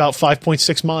 It's about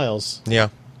 5.6 miles. Yeah,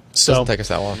 so doesn't take us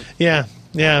that long. Yeah,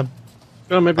 Yeah.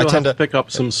 Well, maybe I'll have to pick up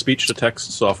some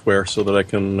speech-to-text software so that I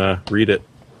can read it.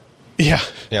 Yeah.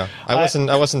 Yeah. I listened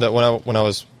to when I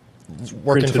was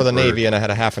working for the Navy and I had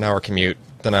a half an hour commute,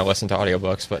 then I listened to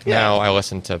audiobooks, but now I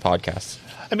listen to podcasts.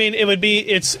 I mean,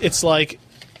 it's like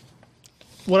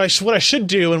what I should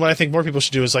do and what I think more people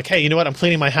should do is like, hey, you know what? I'm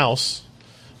cleaning my house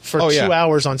for 2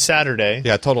 hours on Saturday.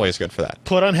 Yeah, totally is good for that.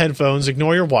 Put on headphones,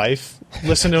 ignore your wife,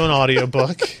 listen to an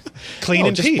audiobook, clean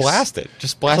in just peace. Blast it.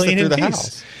 Just blast it through the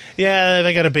house. Yeah, if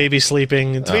I got a baby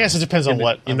sleeping. To be honest, it depends on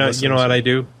what. You know what I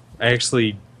do? I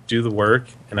actually do the work,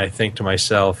 and I think to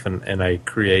myself, and I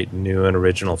create new and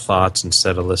original thoughts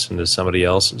instead of listening to somebody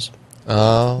else's.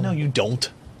 Oh. No, you don't.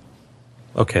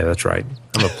 Okay, that's right.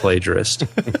 I'm a plagiarist.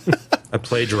 I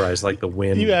plagiarize like the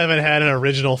wind. You haven't had an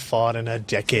original thought in a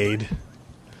decade.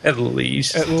 At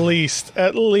least. All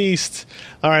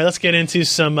right, let's get into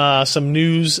some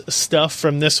news stuff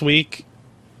from this week.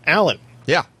 Alan.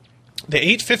 Yeah. The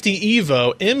 850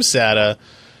 EVO MSATA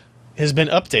has been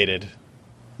updated.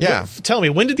 Yeah. Tell me,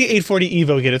 when did the 840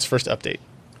 EVO get its first update?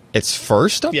 Its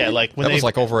first update? Yeah, like when that was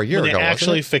like over a year ago. When they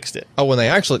actually fixed it. Oh, when they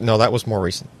actually? No, that was more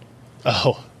recent.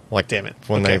 Oh, like damn it!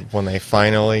 When they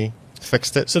finally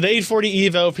fixed it. So the 840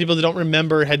 EVO, people that don't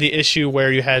remember, had the issue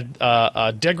where you had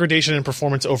degradation in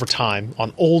performance over time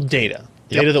on old data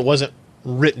that wasn't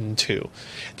written to.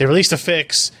 They released a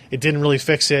fix. It didn't really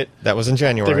fix it. That was in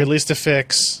January. They released a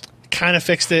fix, kind of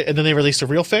fixed it, and then they released a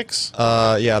real fix.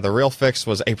 Yeah, the real fix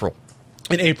was April.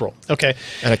 In April, okay.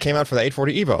 And it came out for the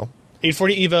 840 EVO.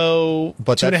 840 EVO,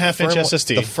 but 2.5-inch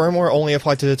SSD. The firmware only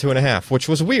applied to the 2.5, which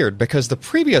was weird because the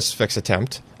previous fix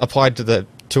attempt applied to the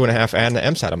 2.5 and the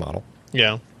MSATA model.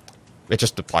 Yeah. It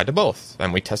just applied to both,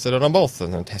 and we tested it on both,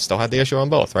 and then still had the issue on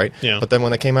both, right? Yeah. But then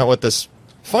when they came out with this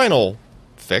final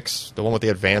fix, the one with the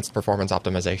advanced performance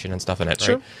optimization and stuff in it,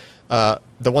 right?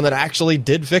 The one that actually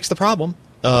did fix the problem,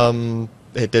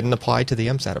 it didn't apply to the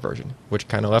MSATA version, which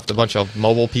kind of left a bunch of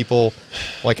mobile people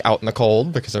like out in the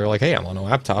cold because they're like, hey, I'm on a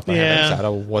laptop, I have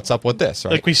MSATA, what's up with this,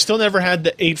 right? Like, we still never had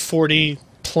the 840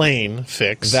 plain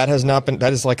fix. That has not been,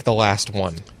 that is like the last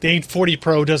one. The 840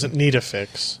 Pro doesn't need a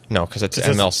fix. No, because it's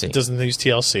MLC. It doesn't use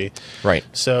TLC. Right.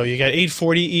 So you got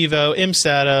 840 EVO,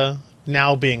 MSATA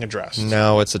now being addressed.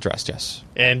 Now it's addressed, yes.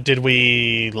 And did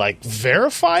we, like,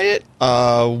 verify it?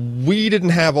 We didn't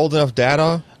have old enough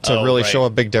data to really show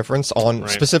a big difference on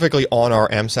specifically on our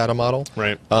MSATA model.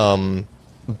 Right.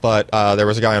 But there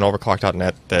was a guy on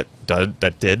overclock.net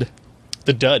that did.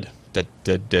 The dud. That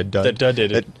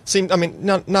did. It seemed, I mean,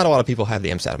 not a lot of people have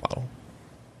the MSATA model.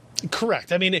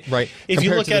 Correct. I mean, right. If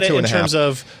you look at it in terms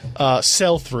of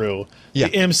sell-through, the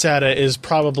MSATA is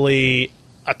probably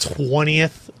a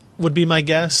 20th would be my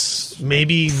guess.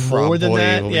 Maybe more than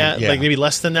that. Yeah, like maybe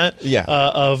less than that. Yeah.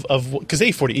 Because the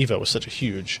 840 EVO was such a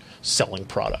huge selling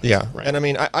product. Yeah. Right? And I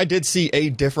mean, I did see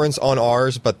a difference on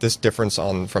ours, but this difference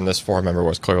from this forum member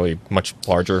was clearly much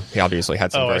larger. He obviously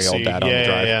had some very old data on the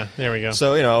drive. Yeah, there we go.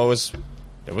 So, you know,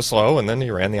 it was slow, and then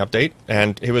he ran the update,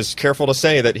 and he was careful to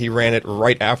say that he ran it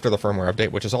right after the firmware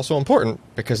update, which is also important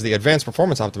because the advanced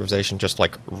performance optimization just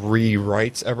like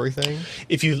rewrites everything.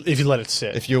 If you let it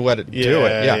sit, if you let it do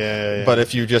it, yeah. But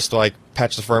if you just like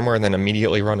patch the firmware and then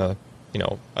immediately run a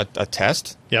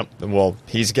test, well,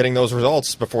 he's getting those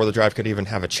results before the drive could even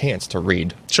have a chance to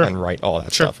read and write all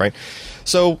that stuff, right?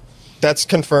 So that's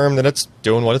confirmed that it's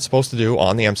doing what it's supposed to do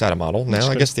on the MSATA model. Now,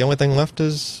 I guess the only thing left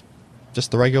is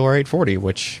just the regular 840,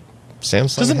 which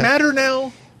Samsung does it matter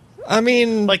now? I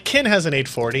mean, like Ken has an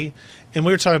 840, and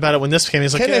we were talking about it when this came.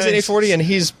 He's like, Ken has an 840, and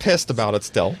he's pissed about it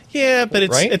still. Yeah, but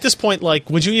it's at this point, like,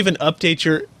 would you even update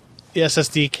your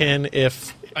SSD, Ken,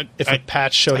 if a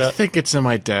patch showed up? I think it's in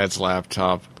my dad's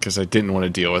laptop because I didn't want to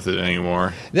deal with it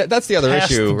anymore. That's the other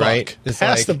issue, right?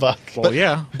 Pass the buck. Well,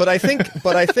 yeah, but I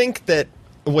think that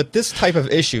with this type of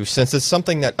issue, since it's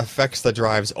something that affects the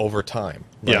drives over time,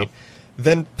 right?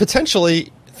 Then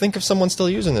potentially think of someone still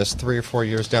using this 3 or 4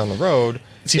 years down the road.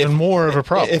 It's even more of a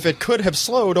problem. If it could have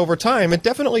slowed over time, it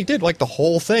definitely did. Like the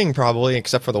whole thing, probably,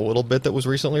 except for the little bit that was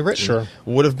recently written,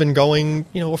 would have been going,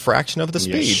 a fraction of the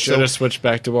speed. You should have switched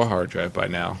back to a hard drive by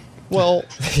now. Well,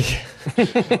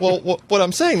 what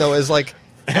I'm saying though is like,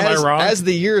 as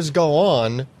the years go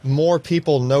on, more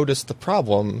people notice the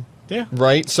problem. Yeah.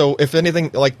 Right? So if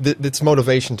anything, like, it's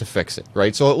motivation to fix it,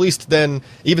 right? So at least then,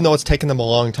 even though it's taken them a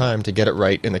long time to get it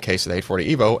right in the case of the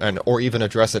 840 EVO, or even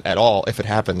address it at all if it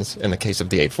happens in the case of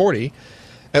the 840,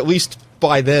 at least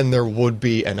by then there would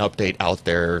be an update out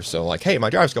there. So like, hey, my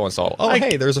drive's going slow. Oh,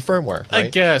 hey, there's a firmware. Right? I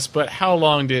guess, but how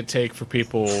long did it take for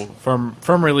people from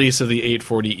release of the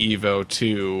 840 EVO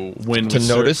to when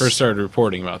we first started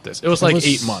reporting about this? It was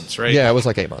 8 months, right? Yeah, it was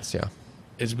like 8 months, yeah.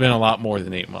 It's been a lot more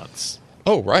than 8 months.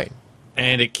 Oh, right.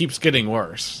 and it keeps getting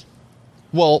worse.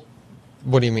 Well,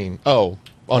 what do you mean? Oh,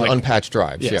 on unpatched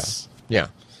drives. Yes.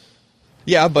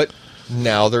 Yeah, but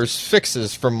now there's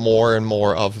fixes for more and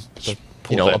more of the,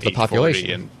 of the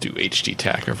population. And do HD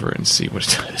tack over and see what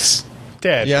it does.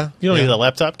 Dad, you don't need a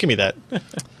laptop. Give me that.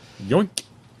 Yoink.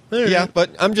 Yeah,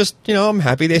 but I'm just, I'm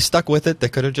happy they stuck with it. They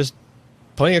could have just,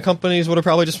 plenty of companies would have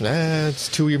probably just,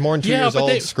 it's more than 2 years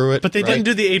old, screw it. But they didn't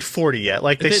do the 840 yet.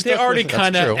 Like they already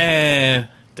kind of,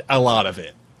 a lot of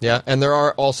it. Yeah, and there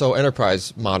are also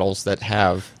enterprise models that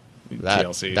have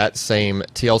that same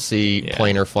TLC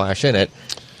planar flash in it,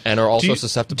 and are also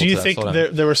susceptible to that. Do you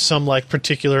think there was some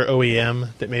particular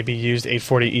OEM that maybe used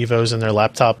 840 EVOs in their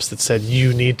laptops that said,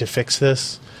 you need to fix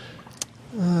this?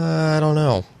 I don't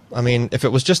know. I mean, if it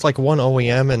was just one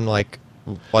OEM and like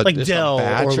Dell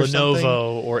or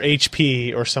Lenovo or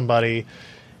HP or somebody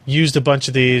used a bunch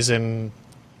of these, and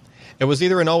it was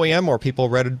either an OEM or people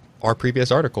read our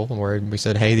previous article where we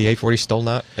said, "Hey, the 840 is still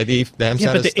not the MSAT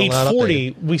but is still not updated."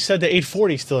 840, we said the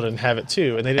 840 still didn't have it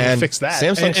too, and they didn't fix that.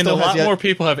 Samsung and a lot more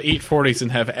people have 840s than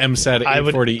have MSAT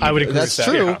 840. I would agree. That's with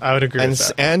that. true. Yeah, I would agree with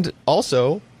that. And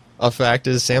also, a fact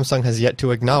is Samsung has yet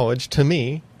to acknowledge to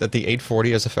me that the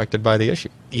 840 is affected by the issue.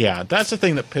 Yeah, that's the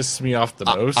thing that pisses me off the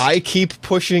most. I keep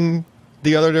pushing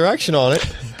the other direction on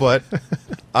it, but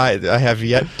I have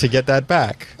yet to get that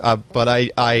back. But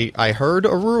I heard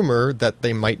a rumor that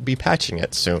they might be patching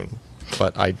it soon,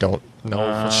 but I don't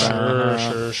know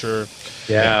for sure.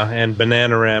 Yeah, and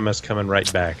Bananarama's coming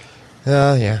right back.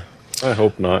 Yeah. I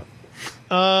hope not.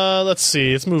 Let's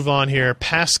see. Let's move on here.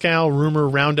 Pascal rumor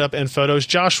roundup and photos.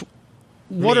 Josh,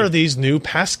 what are these new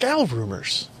Pascal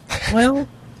rumors? Well,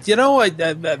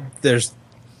 there's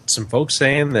some folks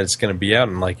saying that it's going to be out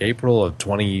in April of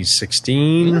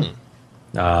 2016.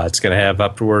 It's going to have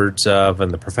upwards of, on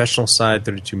the professional side,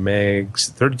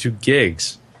 32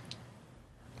 gigs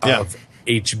of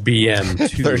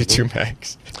HBM2. 32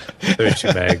 megs. 32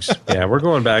 megs. Yeah, we're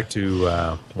going back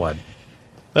to, what?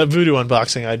 That Voodoo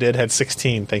unboxing I did had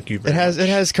 16. Thank you very much. It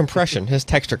has compression. It has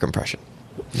texture compression.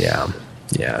 Yeah.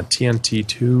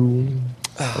 TNT2.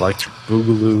 Electric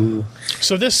Boogaloo.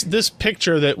 So this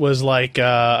picture that was I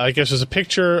guess was a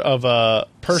picture of a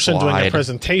person doing a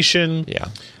presentation. Yeah.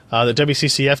 That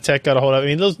WCCF Tech got a hold of.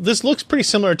 I mean, this looks pretty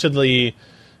similar to the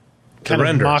kind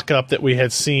of mock-up that we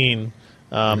had seen.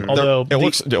 Although it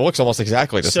looks almost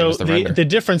exactly the same as the render. The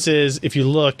difference is, if you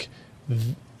look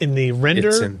in the render,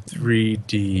 it's in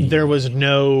 3D. There was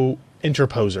no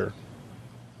interposer.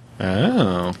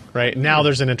 Oh, right now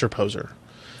there's an interposer.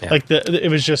 Yeah.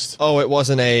 It was just. Oh, it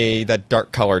wasn't that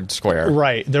dark colored square.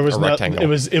 Right, there was no rectangle. It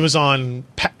was on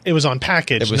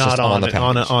package, not on an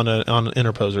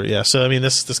interposer. Yeah, so I mean,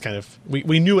 this kind of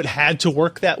we knew it had to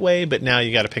work that way, but now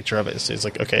you got a picture of it. So it's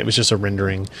okay, it was just a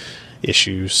rendering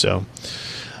issue. So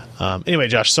anyway,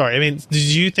 Josh, sorry. I mean, did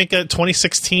you think a April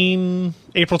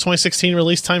 2016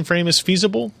 release time frame is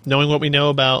feasible, knowing what we know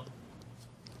about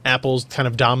Apple's kind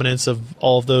of dominance of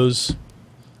all of those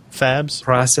fabs?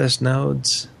 Process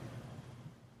nodes?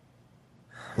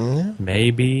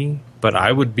 Maybe, but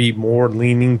I would be more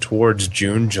leaning towards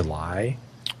June, July.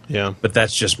 Yeah. But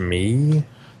that's just me.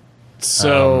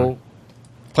 So,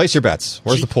 place your bets.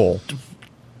 Where's the poll?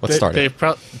 Let's start it.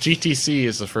 GTC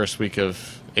is the first week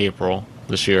of April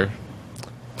this year.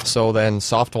 So then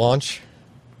soft launch,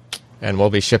 and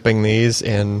we'll be shipping these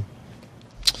in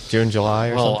June, July,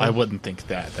 or something? Well, I wouldn't think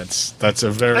that. That's a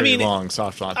very long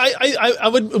soft launch.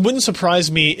 It wouldn't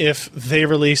surprise me if they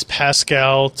release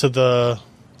Pascal to the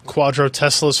Quadro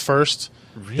Teslas first.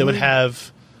 Really? That would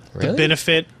have the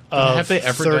benefit of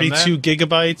 32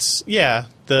 gigabytes. Yeah,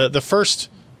 the first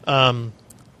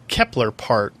Kepler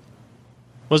part,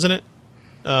 wasn't it?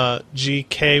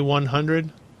 GK100.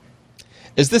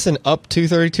 Is this an up to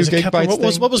 32 gigabytes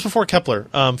thing? What was before Kepler?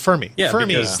 Fermi. Yeah,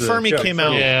 Fermi came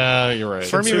out. Yeah, you're right.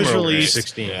 Fermi was released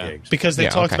 16 gigs. because they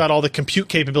talked about all the compute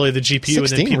capability of the GPU.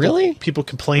 16, and then people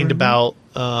complained about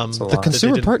the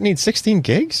consumer part needs 16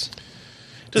 gigs?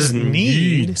 Doesn't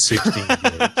need 16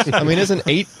 gigs. I mean, isn't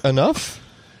 8 enough?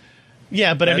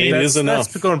 Yeah, but I mean, it is enough.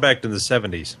 That's going back to the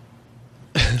 70s.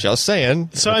 Just saying.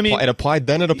 So I mean, it applied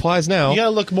then. It applies now. You got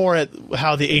to look more at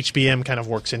how the HBM kind of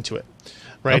works into it,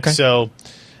 right? Okay. So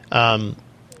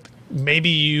maybe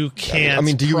you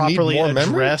can't do you properly need more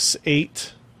address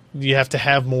 8. You have to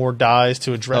have more dies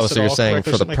to address it. So you're saying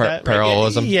for the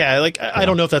parallelism? Yeah, I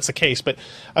don't know if that's the case, but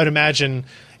I'd imagine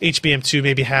HBM2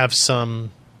 maybe have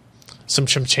some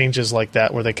changes like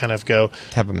that where they kind of go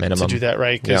have a minimum to do that,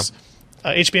 right? Because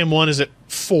HBM1 is at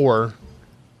 4.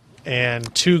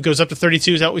 And 2 goes up to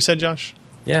 32. Is that what we said, Josh?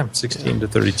 Yeah, 16 to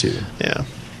 32. Yeah.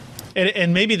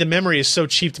 And maybe the memory is so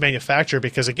cheap to manufacture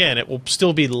because, again, it will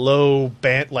still be low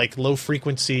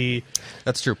frequency.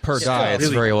 That's true. Per die, it's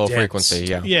really very low frequency.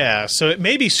 Yeah. Yeah. So it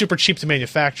may be super cheap to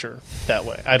manufacture that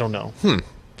way. I don't know.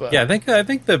 But, yeah, I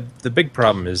think the big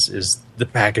problem is the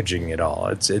packaging it all.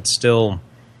 It's still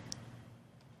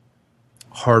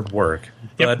hard work.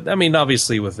 But I mean,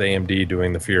 obviously, with AMD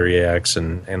doing the Fury X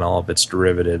and all of its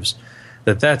derivatives,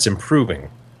 that's improving.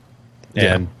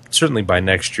 And certainly by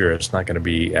next year, it's not going to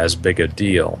be as big a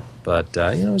deal. But,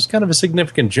 it's kind of a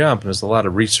significant jump. And there's a lot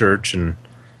of research and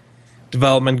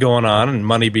development going on and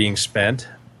money being spent.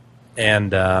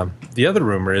 And the other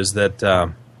rumor is that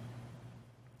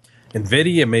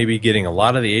NVIDIA may be getting a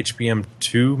lot of the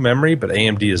HBM2 memory, but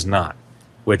AMD is not,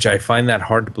 which I find that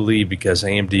hard to believe because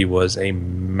AMD was a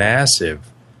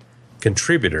massive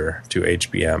contributor to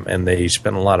HBM, and they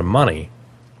spent a lot of money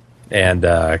and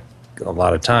a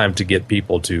lot of time to get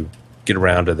people to get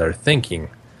around to their thinking.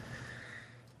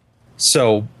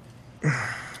 So,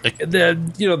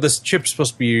 this chip's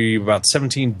supposed to be about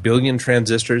 17 billion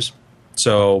transistors,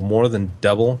 so more than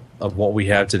double of what we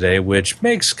have today, which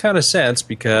makes kind of sense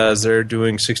because they're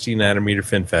doing 16 nanometer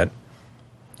FinFET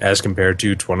as compared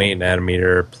to 28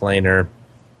 nanometer planar.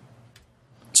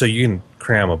 So you can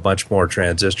cram a bunch more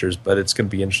transistors, but it's going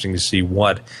to be interesting to see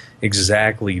what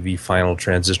exactly the final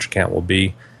transistor count will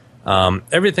be.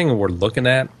 Everything we're looking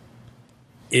at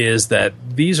is that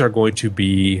these are going to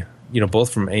be,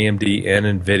 both from AMD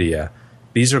and NVIDIA,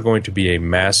 these are going to be a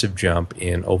massive jump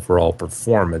in overall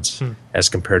performance as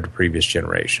compared to previous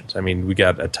generations. I mean, we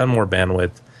got a ton more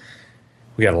bandwidth,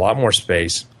 we got a lot more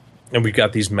space, and we've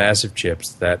got these massive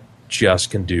chips that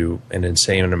just can do an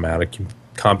insane amount of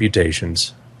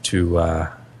computations to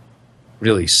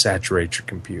really saturate your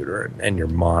computer and your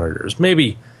monitors.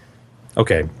 Maybe,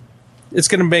 okay, it's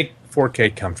going to make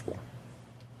 4K comfortable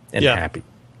and happy.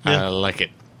 I like it.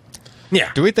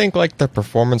 Yeah. Do we think the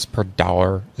performance per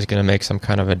dollar is going to make some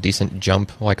kind of a decent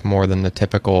jump, more than the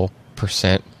typical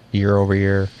percent year over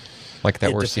year,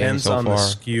 that we're seeing so far? It depends on the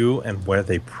SKU and where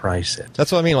they price it.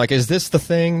 That's what I mean. Is this the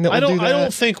thing that will do that? I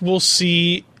don't think we'll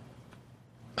see.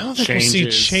 I don't think we'll see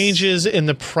changes in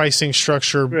the pricing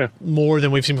structure more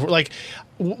than we've seen before.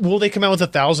 Will they come out with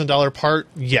 $1,000 part?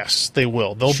 Yes, they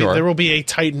will. There will be a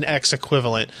Titan X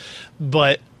equivalent,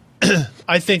 but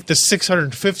I think the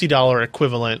 $650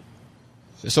 equivalent.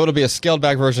 So it'll be a scaled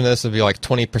back version of this. It'll be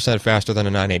 20% faster than a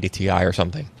 980 Ti or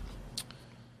something.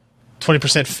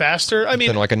 20% faster? I mean,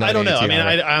 I don't know. I mean,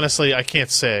 I honestly, I can't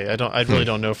say. I really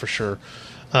don't know for sure.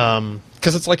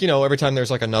 Because it's every time there's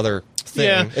another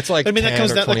thing, it's I mean,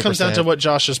 that comes down to what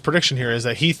Josh's prediction here is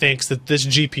that he thinks that this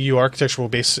GPU architecture will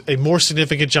be a more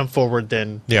significant jump forward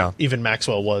than even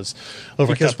Maxwell was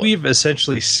over because Kepler. We've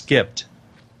essentially skipped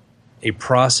a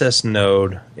process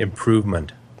node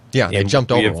improvement. Yeah, they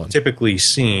jumped over one. We have typically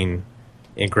seen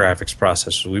in graphics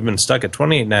processors. We've been stuck at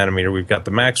 28 nanometer. We've got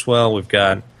the Maxwell. We've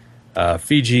got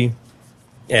Fiji.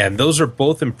 And those are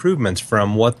both improvements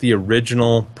from what the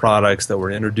original products that were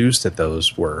introduced at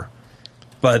those were.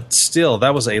 But still,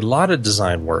 that was a lot of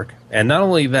design work. And not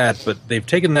only that, but they've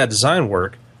taken that design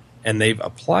work and they've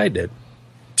applied it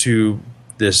to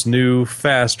this new,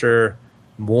 faster,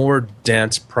 more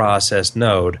dense process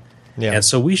node. Yeah. And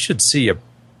so we should see a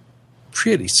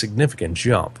pretty significant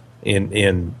jump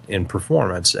in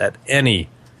performance at any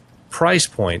price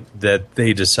point that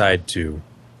they decide to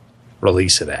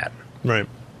release it at. Right.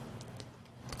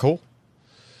 Cool.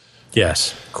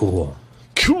 Yes. Cool.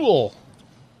 Cool.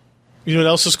 You know what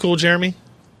else is cool, Jeremy?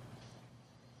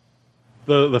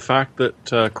 The fact that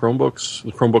the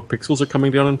Chromebook Pixels are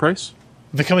coming down in price.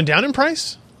 They're coming down in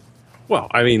price? Well,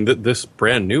 I mean, this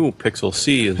brand new Pixel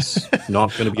C is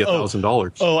not going to be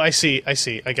 $1,000. Oh, I see. I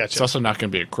got you. It's also not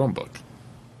going to be a Chromebook.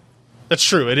 That's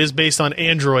true. It is based on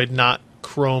Android, not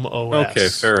Chrome OS. Okay,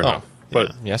 fair enough.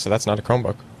 But yeah, so that's not a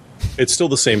Chromebook. It's still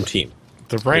the same team.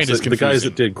 The brand is confusing. The guys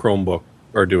that did Chromebook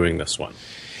are doing this one.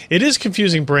 It is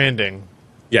confusing branding.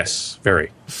 Yes,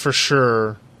 very. For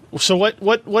sure. So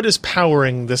what is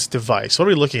powering this device? What are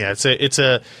we looking at?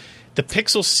 The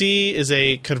Pixel C is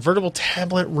a convertible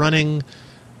tablet running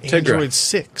Tegra. Android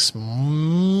 6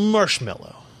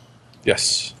 Marshmallow.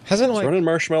 Yes. It's running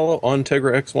Marshmallow on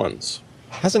Tegra X1s.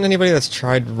 Hasn't anybody that's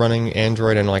tried running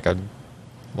Android in like a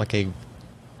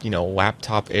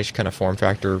laptop-ish kind of form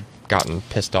factor gotten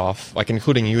pissed off?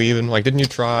 Including you even? Didn't you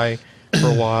try for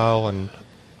a while? And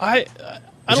I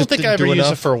don't think I ever used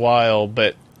it for a while,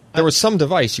 but there was some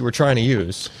device you were trying to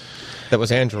use that was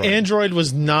Android. Android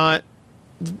was not.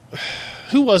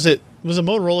 Who was it? Was it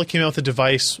Motorola came out with a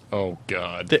device? Oh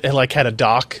God! That had a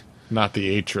dock. Not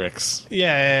the Atrix.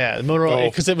 Yeah.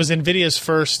 Motorola, because it was NVIDIA's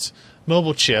first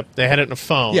mobile chip. They had it in a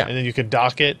phone, Yeah. and then you could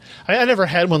dock it. I never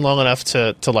had one long enough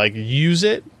to like use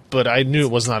it, but I knew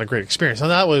it was not a great experience. And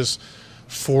that was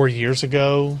 4 years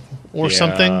ago or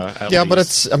something. Yeah, but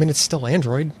it's still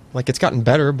Android. Like, it's gotten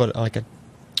better, but like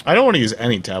I don't want to use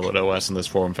any tablet OS in this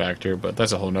form factor, but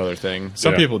that's a whole nother thing.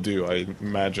 Some people do, I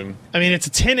imagine. I mean, it's a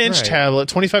 10-inch tablet,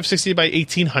 2560 by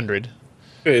 1800.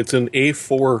 It's an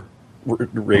A4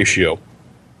 ratio.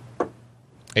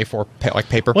 A4 like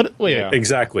paper. What? Wait,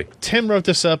 Exactly. Tim wrote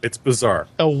this up. It's bizarre.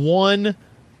 A 1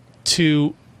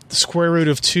 to the square root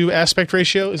of 2 aspect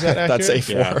ratio. Is that accurate? That's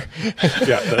A4.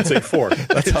 Yeah, that's A4.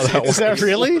 That's how that works. Is that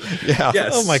really? Yeah.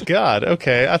 Yes. Oh my god.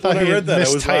 Okay, I thought When I he read that, I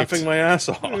was mistyped. laughing my ass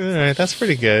off. All right, that's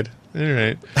pretty good. All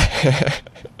right.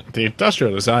 The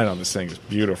industrial design on this thing is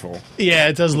beautiful. Yeah,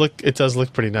 it does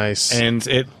look pretty nice. And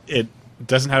it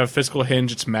doesn't have a physical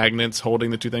hinge. It's magnets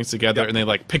holding the two things together, and they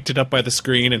like picked it up by the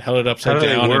screen and held it upside How do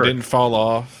they down and work? didn't fall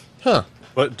off. Huh.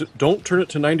 But don't turn it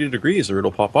to 90 degrees or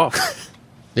it'll pop off.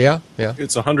 Yeah. Yeah.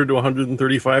 It's 100 to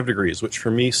 135 degrees, which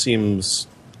for me seems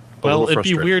a Well, little it'd be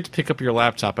frustrating. weird to pick up your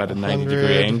laptop at a 90-degree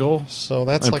 100, angle So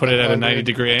that's and like put it at a 100.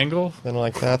 90-degree angle. Then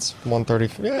like that's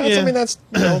 130. Yeah, Yeah. I mean that's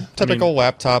typical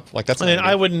laptop. Like that's. I mean, 90.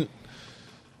 I wouldn't.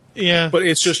 Yeah. But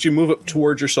it's just you move it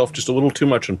towards yourself just a little too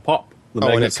much and pop. The and it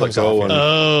magnets let comes go. off, And,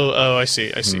 Oh, I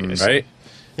see. I see. right?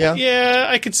 Yeah. Yeah,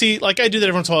 I could see. Like, I do that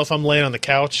every once in a while if I'm laying on the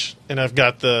couch and I've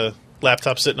got the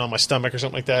laptop sitting on my stomach or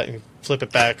something like that, and flip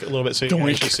it back a little bit so you can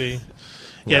actually see.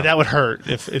 Yeah, that would hurt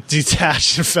if it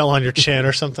detached and fell on your chin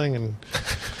or something. And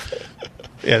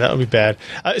yeah, that would be bad.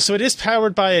 So it is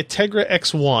powered by a Tegra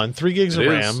X1, 3 gigs of It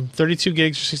RAM, is. 32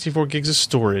 gigs or 64 gigs of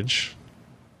storage.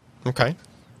 Okay.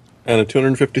 And a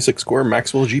 256 square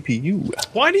Maxwell GPU.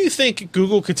 Why do you think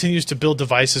Google continues to build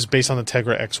devices based on the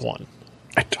Tegra X1?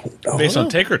 I don't know. Based on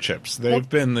Tegra chips, they've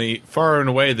been the far and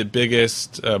away the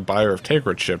biggest buyer of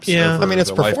Tegra chips. Yeah. over I mean, it's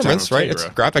the lifetime performance, of right? It's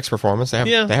Tegra. graphics performance. They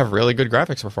have really good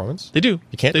graphics performance. They do.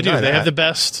 You can't They do. deny They that. have the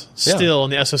best still in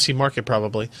the SoC market,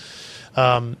 probably.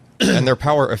 And they're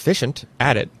power efficient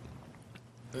at it.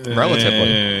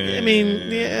 Relatively. I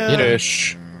mean, yeah.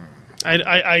 Ish. I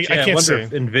I can't wonder say. if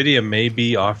NVIDIA may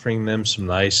be offering them some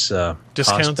nice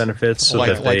Discounts? cost benefits so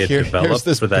that they have developed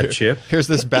for that chip. Here's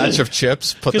this batch of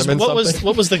chips. Put Because them in what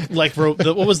something.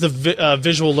 was the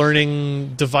visual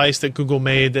learning device that Google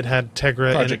made that had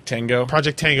Tegra Project Tango.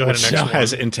 Project Tango had an Which now X1.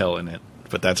 has Intel in it,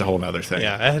 but that's a whole other thing.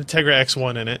 Yeah, it had Tegra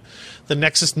X1 in it. The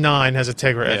Nexus 9 has a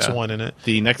Tegra X1 in it.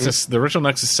 The original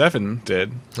Nexus 7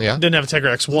 did. Yeah. Didn't have a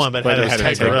Tegra X1, but But it it had a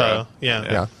had a Tegra. Tegra. Yeah.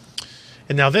 Yeah.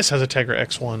 And now this has a Tegra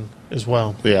X1 as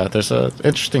well. Yeah, there's a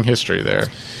interesting history there.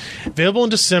 Available in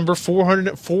December,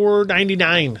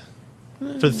 $499 for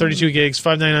the 32 gigs,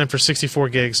 $599 for 64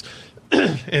 gigs,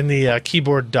 and the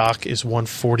keyboard dock is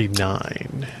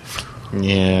 $149.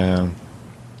 Yeah.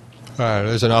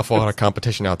 There's an awful lot of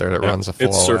competition out there that runs a full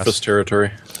It's OS. Surface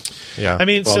territory. Yeah. I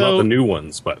mean, Well, so not the new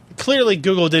ones, but clearly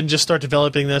Google didn't just start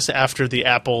developing this after the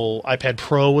Apple iPad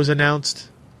Pro was announced,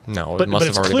 no, it but must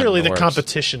it's have already clearly been the in works.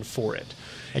 competition for it.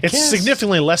 It's guess.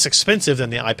 significantly less expensive than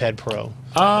the iPad Pro.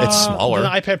 It's smaller. The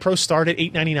iPad Pro started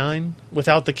at $899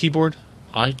 without the keyboard.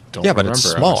 I don't Yeah, but remember, it's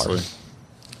smaller. honestly.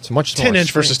 It's a much smaller 10-inch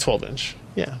screen. versus 12-inch.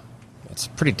 Yeah. It's a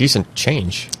pretty decent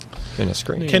change in a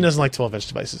screen. Ken doesn't like 12-inch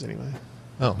devices anyway.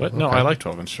 Oh, But no, okay. I like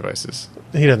 12-inch devices.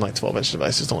 He doesn't like 12-inch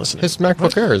devices. Don't listen to him. His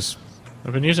MacBook Air is.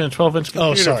 I've been using a 12-inch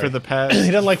computer sorry. for the past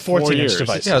He doesn't like 4 14-inch years.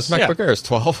 devices. Yeah, his MacBook Air is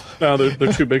 12. no,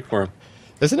 they're too big for him.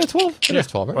 Isn't it 12? It is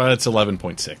 12, right? Well, it's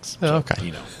 11.6. Oh, okay.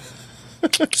 You know.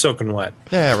 Soaking wet.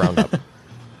 Yeah, round up.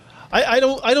 I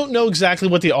don't know exactly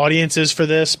what the audience is for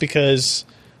this because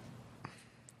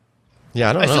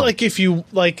Yeah, I don't I know. feel like if you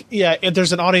if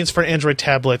there's an audience for Android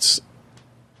tablets.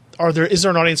 Is there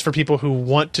an audience for people who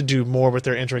want to do more with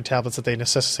their Android tablets that they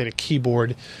necessitate a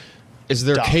keyboard? is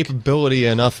there dock. capability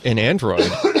enough in Android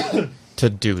to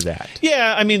do that?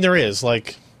 Yeah, I mean there is.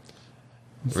 Like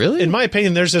Really? in my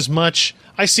opinion, there's as much.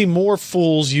 I see more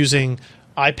fools using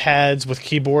iPads with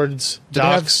keyboards,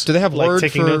 docks. do they have like Word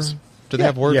taking for? notes. Do they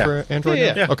have Word Yeah. for Android?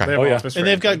 Yeah, now? yeah. Okay. They have Oh, yeah. Office for And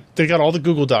they've got all the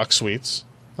Google Docs suites.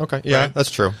 Okay. Yeah, Right. that's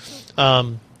true.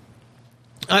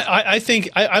 I think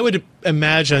I would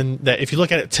imagine that if you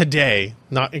look at it today,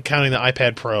 not counting the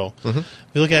iPad Pro, if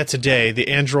you look at it today, the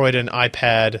Android and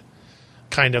iPad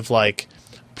kind of like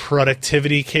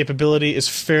productivity capability is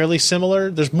fairly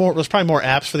similar. There's probably more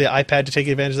apps for the iPad to take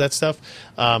advantage of that stuff,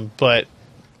 but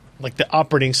like the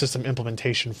operating system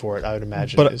implementation for it, I would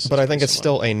imagine. But is I think it's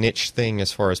similar. still a niche thing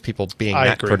as far as people being I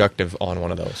that agree. productive on one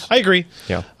of those. I agree.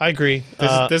 Yeah. I agree.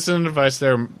 This is an device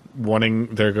they're wanting.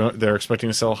 They're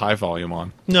expecting to sell high volume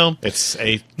on. No, It's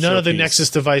a none of the showpiece. Nexus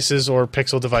devices or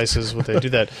Pixel devices would they do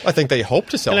that. I think they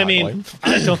hope to sell And I high mean, volume.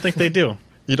 I don't think they do.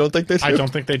 You don't think they do? I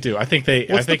don't think they do. I think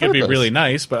it'd be really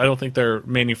nice, but I don't think they're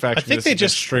manufacturing. I think they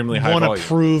just extremely high want volume. to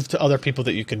prove to other people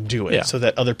that you can do it, Yeah. so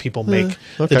that other people make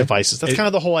the devices. That's kind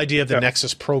of the whole idea of the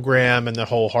Nexus program and the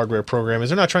whole hardware program. Is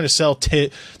they're not trying to sell. They're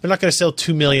not going to sell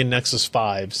 2 million Nexus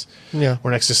 5s,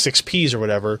 or Nexus 6Ps or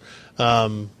whatever. I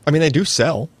mean, they do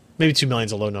sell. Maybe 2 million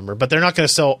is a low number, but they're not going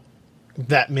to sell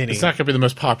that many. It's not going to be the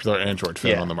most popular Android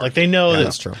phone on the market. Like they know that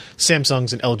that's true.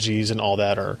 Samsungs and LGs and all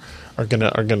that are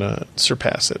gonna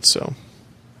surpass it. So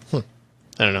I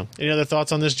don't know. Any other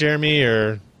thoughts on this, Jeremy?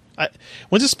 Or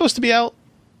when's it supposed to be out?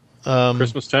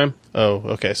 Christmas time. Oh,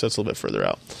 okay. So it's a little bit further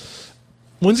out.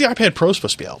 When's the iPad Pro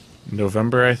supposed to be out?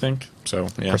 November, I think. So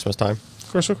yeah. Christmas time. Of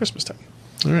course, for Christmas time.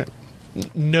 All right.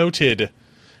 Noted. Our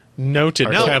Now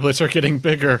tablets are getting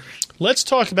bigger. let's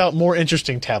talk about more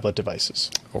interesting tablet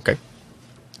devices. Okay.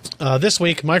 This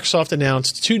week, Microsoft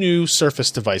announced 2 new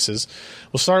Surface devices.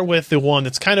 We'll start with the one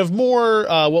that's kind of more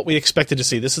what we expected to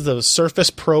see. This is the Surface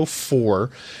Pro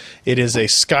 4. It is a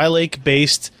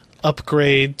Skylake-based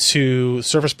upgrade to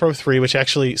Surface Pro 3, which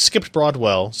actually skipped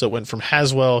Broadwell, so it went from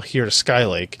Haswell here to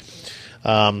Skylake.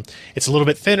 It's a little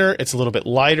bit thinner. It's a little bit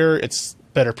lighter. It's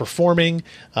better performing.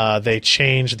 They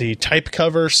changed the type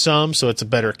cover some, so it's a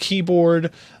better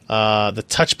keyboard. The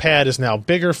touchpad is now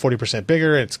bigger, 40%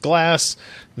 bigger. It's glass.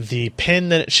 The pen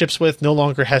that it ships with no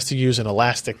longer has to use an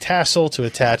elastic tassel to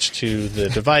attach to the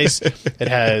device. It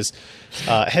has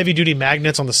heavy-duty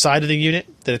magnets on the side of the unit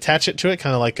that attach it to it,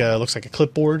 kind of like looks like a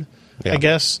clipboard, I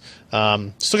guess.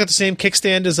 Still got the same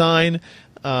kickstand design.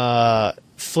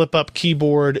 Flip-up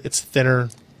keyboard. It's thinner.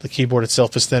 The keyboard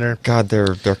itself is thinner. God,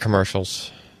 their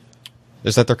commercials.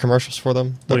 Is that their commercials for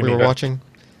them that we were watching?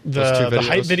 The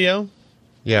hype video.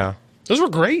 Yeah. Those were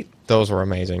great. Those were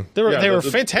amazing. They were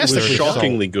fantastic. It was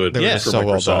shockingly good They were for so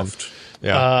well done. Microsoft.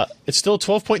 Yeah. It's still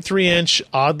 12.3-inch,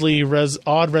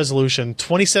 odd resolution,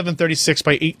 2736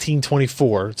 by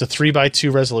 1824. It's a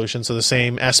 3:2 resolution, so the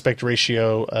same aspect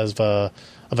ratio as of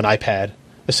an iPad,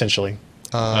 essentially.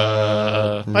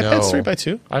 No. iPad's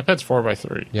 3:2. iPad's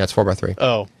 4:3. Yeah, it's 4:3.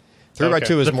 Oh,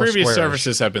 3:2 is The more previous squarish.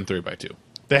 services have been 3:2.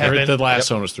 They have been? The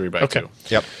last one was 3:2. Okay.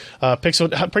 Yep.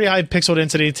 Pretty high pixel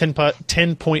density,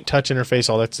 10-point touch interface,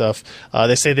 all that stuff.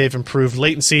 They say they've improved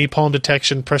latency, palm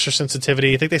detection, pressure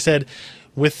sensitivity. I think they said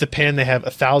with the pen they have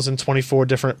 1,024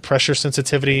 different pressure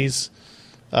sensitivities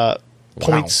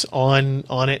points on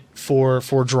it for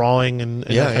drawing and that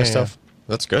kind of stuff.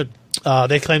 That's good.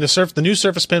 They claim the new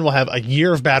Surface Pen will have a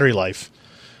year of battery life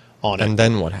on it. And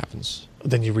then what happens?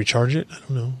 Then you recharge it? I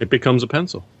don't know. It becomes a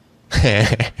pencil.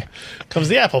 Comes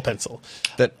the Apple Pencil.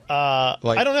 That I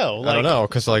don't know. I don't know,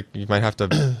 because you might have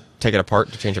to take it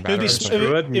apart to change a battery.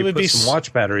 It would be some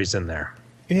watch batteries in there.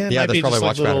 Yeah, Yeah, might there's be probably just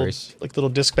watch little, batteries. like little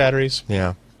disc batteries.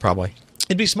 Yeah, probably.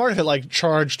 It'd be smart if it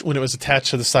charged when it was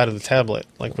attached to the side of the tablet,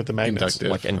 like with the magnets. Inductive.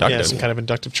 Like inductive. Yeah, some kind of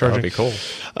inductive That charging. would be cool.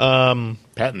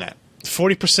 Patent that.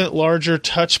 40% larger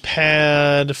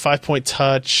touchpad, 5-point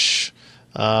touch,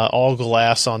 all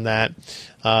glass on that.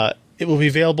 It will be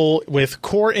available with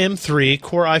Core M3,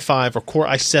 Core i5, or Core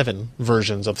i7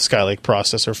 versions of the Skylake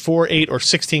processor, 4, 8, or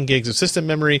 16 gigs of system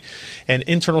memory, and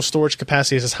internal storage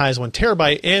capacity is as high as 1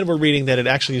 terabyte, and we're reading that it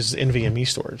actually uses NVMe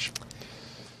storage.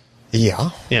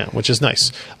 Yeah. Yeah, which is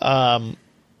nice.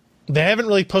 They haven't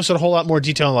really posted a whole lot more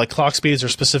detail on clock speeds or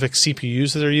specific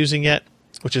CPUs that they're using yet,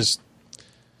 which is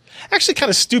actually kind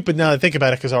of stupid now that I think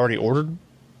about it because I already ordered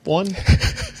one,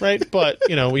 right? But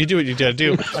you do what you gotta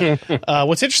do.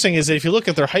 What's interesting is that if you look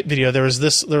at their hype video, there are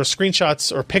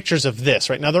screenshots or pictures of this.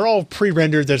 Right now, they're all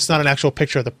pre-rendered. That's not an actual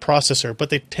picture of the processor,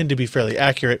 but they tend to be fairly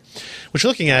accurate. What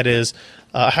you're looking at is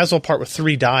a Haswell part with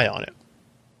 3 die on it.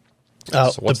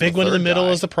 The big one in the middle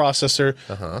is the processor.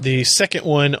 The second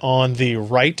one on the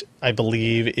right, I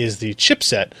believe, is the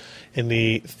chipset, and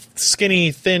the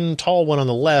skinny, thin, tall one on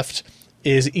the left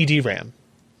is EDRAM.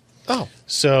 Oh.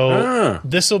 So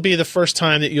this will be the first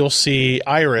time that you'll see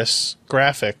Iris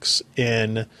graphics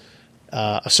in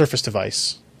a Surface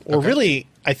device. Or really,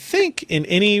 I think, in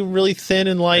any really thin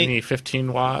and light... Any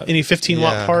 15-watt? Any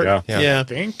 15-watt part. Yeah. I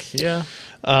think, yeah.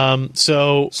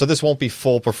 So this won't be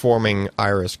full performing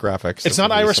Iris graphics. It's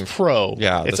not Iris Pro.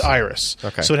 Yeah, it's Iris.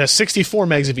 Okay. So it has 64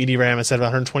 megs of EDRAM instead of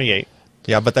 128.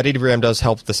 Yeah, but that EDRAM does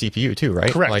help the CPU too,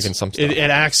 right? Correct. Like in some stuff.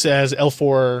 It acts as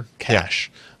L4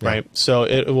 cache, right? So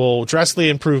it will drastically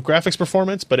improve graphics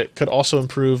performance, but it could also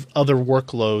improve other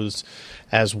workloads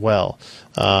as well.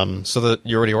 So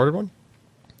you already ordered one?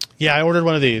 Yeah, I ordered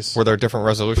one of these. Were there different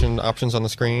resolution options on the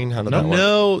screen? How did that work?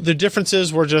 No, the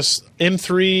differences were just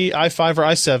M3, i5, or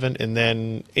i7, and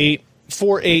then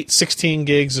 4, 8, 16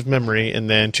 gigs of memory, and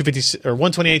then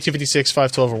 128, 256,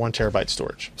 512, or 1 terabyte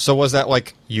storage. So was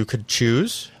that you could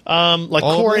choose? Like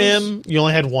All Core of those? M, you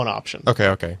only had one option.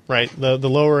 Okay. Right, the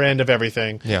lower end of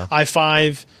everything. Yeah.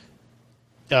 i5,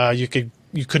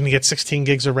 you couldn't get 16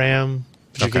 gigs of RAM.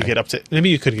 But you could get up to, maybe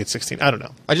you could get 16. I don't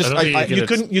know. You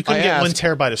couldn't get 1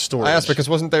 terabyte of storage. I asked because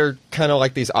wasn't there kind of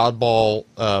like these oddball,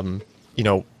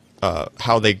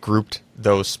 how they grouped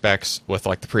those specs with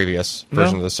like the previous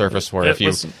version of the Surface, where if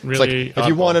you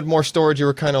wanted more storage, you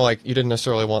were kind of like you didn't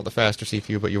necessarily want the faster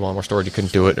CPU, but you want more storage, you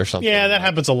couldn't do it or something. Yeah, that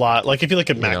happens a lot. Like if you look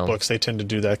at MacBooks, they tend to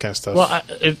do that kind of stuff. Well,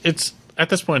 it's at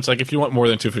this point, it's like if you want more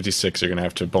than 256, you're going to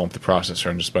have to bump the processor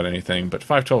and just about anything. But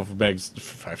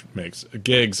 512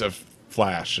 gigs of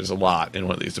flash is a lot in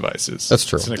one of these devices. That's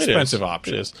true. It's an expensive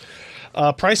option. It is.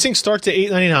 Pricing starts at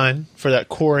 $899 for that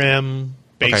Core M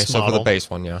base model. For the base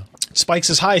one, yeah. Spikes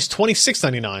as high as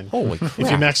 $26.99. Holy crap.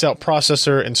 If you max out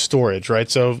processor and storage,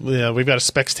 right? So we've got a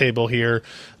specs table here.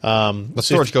 The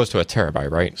storage goes to a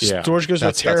terabyte, right? Yeah. Storage goes to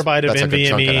a terabyte of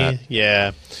NVMe.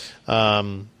 Yeah.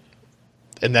 And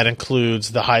that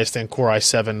includes the highest end Core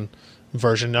i7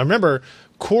 version. Now remember,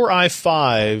 Core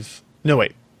i5... No,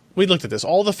 wait. We looked at this.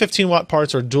 All the 15-watt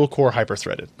parts are dual-core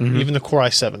hyper-threaded, even the Core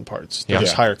i7 parts.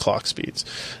 There's higher clock speeds.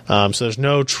 So there's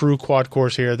no true quad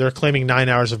cores here. They're claiming 9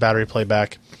 hours of battery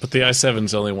playback. But the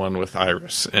i7's the only one with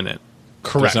Iris in it.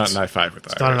 Correct. There's not an i5 with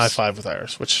Iris. It's not an i5 with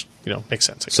Iris, which makes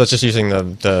sense. So it's just using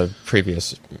the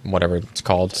previous, whatever it's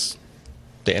called,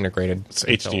 the integrated. It's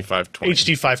HD 520.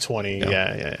 HD 520,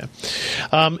 yeah.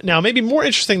 Now, maybe more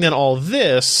interesting than all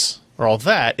this, or all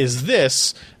that, is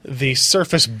the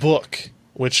Surface Book,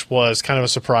 which was kind of a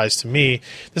surprise to me.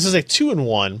 This is a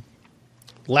 2-in-1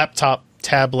 laptop,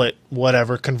 tablet,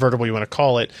 whatever, convertible you want to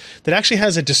call it, that actually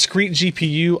has a discrete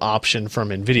GPU option from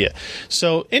NVIDIA.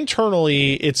 So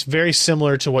internally, it's very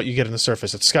similar to what you get in the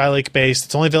Surface. It's Skylake based.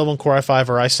 It's only available in Core i5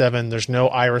 or i7. There's no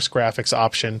Iris graphics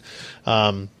option.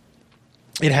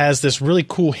 It has this really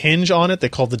cool hinge on it. They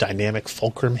call it the dynamic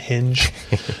fulcrum hinge.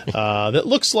 That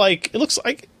looks like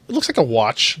a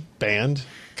watch band.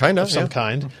 Kind of some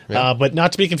kind, but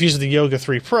not to be confused with the Yoga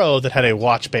 3 Pro that had a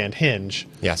watch band hinge.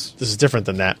 Yes. This is different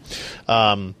than that.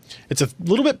 It's a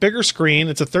little bit bigger screen.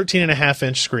 It's a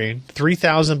 13.5-inch screen,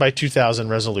 3000 by 2000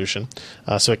 resolution,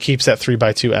 so it keeps that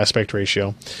 3:2 aspect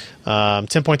ratio.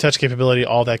 10-point touch capability,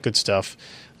 all that good stuff.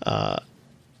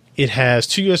 It has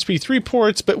 2 USB 3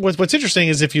 ports, but what's interesting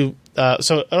is if you...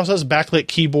 so it also has a backlit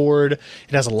keyboard.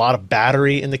 It has a lot of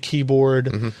battery in the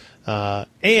keyboard.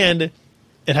 And...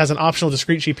 it has an optional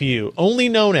discrete GPU, only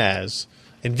known as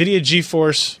NVIDIA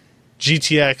GeForce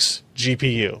GTX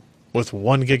GPU, with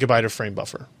 1 gigabyte of frame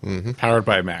buffer. Powered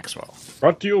by Maxwell.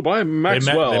 Brought to you by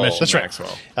Maxwell. They mentioned That's right.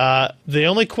 Maxwell. The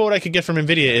only quote I could get from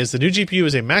NVIDIA is the new GPU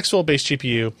is a Maxwell-based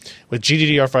GPU with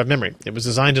GDDR5 memory. It was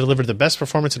designed to deliver the best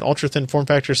performance in ultra-thin form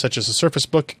factors such as the Surface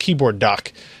Book keyboard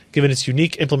dock. Given its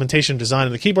unique implementation design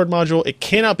in the keyboard module, it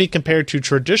cannot be compared to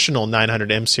traditional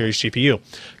 900M series GPU.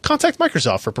 Contact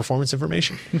Microsoft for performance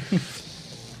information.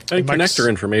 And connector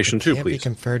information too, Can't be please.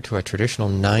 compared to a traditional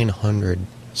 900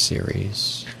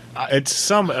 series. It's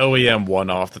some OEM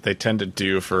one-off that they tend to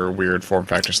do for weird form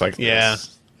factors like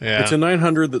this. Yeah. It's a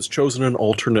 900 that's chosen an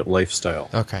alternate lifestyle.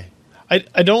 Okay.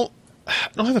 I don't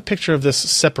have a picture of this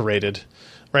separated,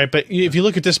 right? But if you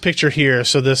look at this picture here,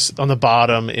 so this on the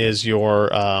bottom is your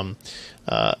the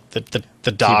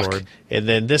dock, keyboard. and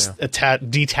then this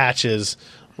detaches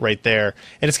right there,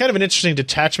 and it's kind of an interesting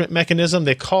detachment mechanism.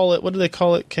 They call it, what do they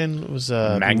call it, Ken? It was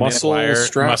Muscle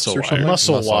straps or something?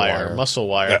 Muscle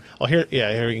wire. Yeah. Oh, here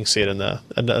you can see it in the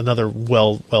another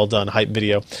well done hype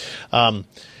video.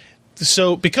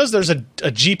 So because there's a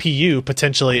GPU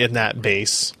potentially in that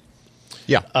base,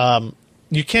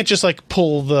 you can't just like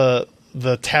pull the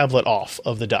tablet off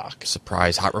of the dock.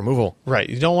 Surprise hot removal. Right.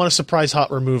 You don't want a surprise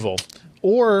hot removal.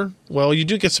 Or, well, you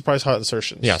do get surprise hot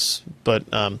insertions. Yes. But,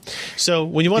 so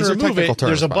when you want to These are remove it, technical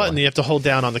there's terms, a by the button way. you have to hold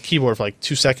down on the keyboard for like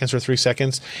 2 seconds or 3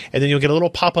 seconds, and then you'll get a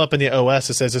little pop-up in the OS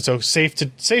that says it's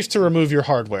safe to remove your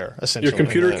hardware, essentially. Your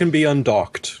computer can be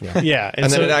undocked. Yeah.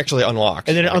 And then it actually unlocks.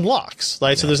 And then it unlocks,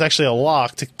 right? So there's actually a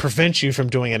lock to prevent you from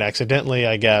doing it accidentally,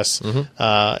 I guess.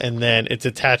 And then it's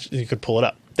attached, you could pull it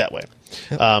up that way.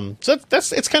 So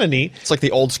it's kind of neat. It's like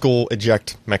the old school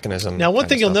eject mechanism. Now, one kind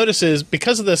thing of you'll stuff. notice is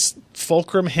because of this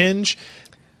fulcrum hinge,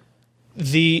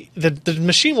 the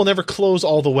machine will never close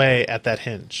all the way at that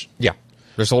hinge. Yeah.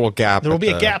 There's a little gap. There will be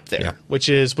a gap there, Yeah. which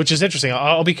is interesting.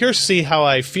 I'll be curious to see how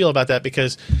I feel about that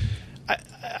because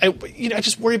I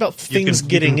just worry about things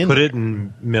getting in. Put there. it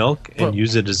in milk and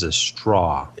use it as a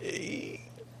straw.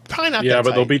 Probably not. Yeah, that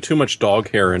but there'll tight. be too much dog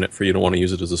hair in it for you to want to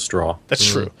use it as a straw. That's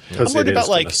true. I'm Because worried it about is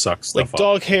like gonna suck like stuff up.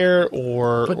 dog hair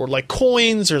or like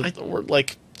coins or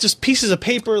like just pieces of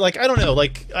paper. Like, I don't know.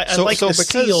 Like, I like the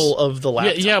seal of the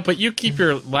laptop. Yeah, but you keep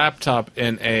your laptop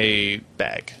in a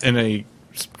bag. In a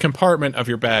compartment of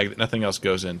your bag that nothing else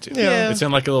goes into. Yeah. It's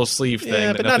in like a little sleeve thing.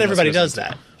 Yeah, but not everybody does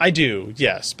that. I do,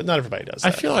 yes, but not everybody does that.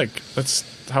 I feel like that's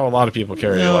how a lot of people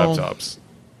carry their laptops.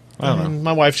 I don't know.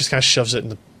 My wife just kind of shoves it in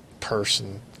the purse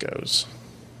and goes.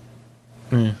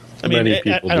 I mean, many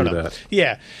people do that.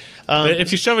 Yeah. But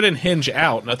if you shove it in hinge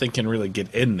out, nothing can really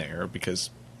get in there because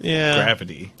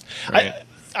gravity. Right?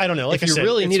 I don't know. Like if you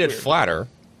really need it flatter,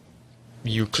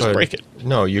 you could just break it.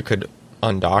 No, you could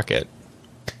undock it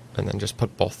and then just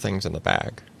put both things in the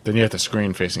bag. Then you have the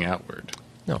screen facing outward.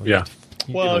 No. Yeah.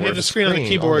 Well, you have the screen on the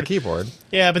keyboard.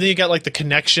 Yeah, but then you got like the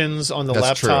connections on the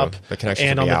laptop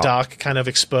and on the dock kind of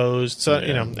exposed. So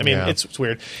it's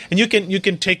weird. And you can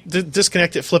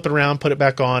disconnect it, flip it around, put it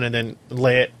back on, and then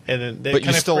lay it, and then but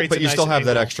you still have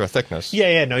that extra thickness.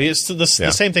 Yeah. No, the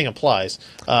same thing applies.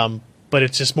 But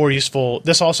it's just more useful.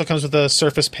 This also comes with a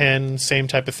Surface Pen, same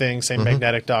type of thing, same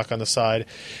magnetic dock on the side.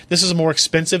 This is a more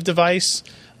expensive device.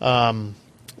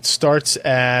 Starts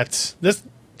at this.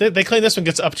 They claim this one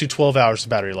gets up to 12 hours of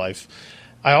battery life.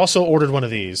 I also ordered one of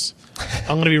these.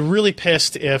 I'm going to be really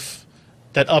pissed if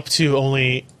that up to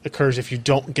only occurs if you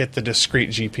don't get the discrete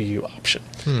GPU option.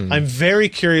 I'm very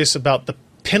curious about the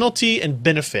penalty and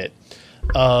benefit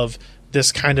of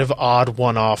this kind of odd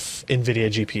one-off NVIDIA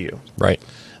GPU. Right.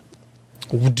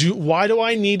 Why do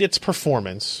I need its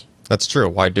performance? That's true.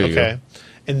 Why do you? Okay.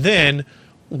 And then,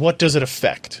 what does it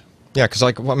affect? Yeah, because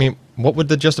what would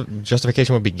the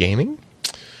justification would be? Gaming?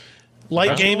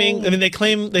 Light gaming. I mean,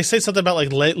 they say something about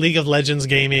like League of Legends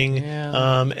gaming,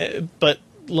 but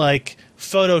like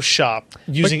Photoshop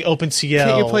using OpenCL.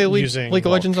 Can't you play League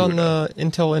of Legends on the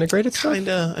Intel integrated stuff?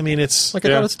 Kinda. I mean, it's like I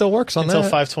thought it still works on Intel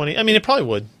 520. I mean, it probably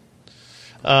would.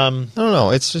 I don't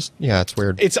know. It's just it's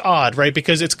weird. It's odd, right?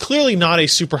 Because it's clearly not a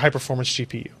super high performance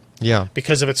GPU. Yeah.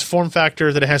 Because of its form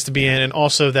factor that it has to be in, and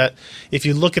also that if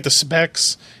you look at the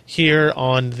specs here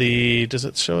on the, does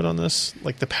it show it on this?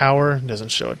 Like the power? It doesn't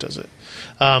show it, does it?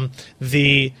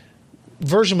 The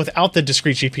version without the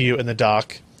discrete GPU in the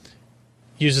dock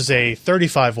uses a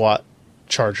 35 watt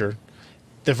charger.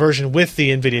 The version with the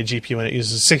NVIDIA GPU in it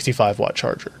uses a 65 watt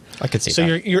charger. I could see that. So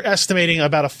you're estimating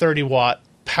about a 30 watt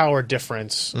power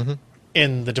difference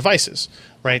in the devices,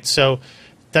 right? So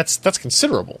that's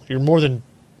considerable. You're more than,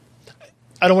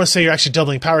 I don't want to say you're actually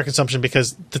doubling power consumption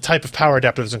because the type of power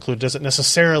adapter that's included doesn't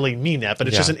necessarily mean that, but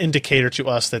it's just an indicator to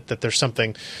us that there's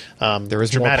something there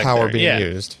is more dramatic power there. being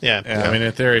used. Yeah. I mean,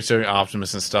 in theory, it's doing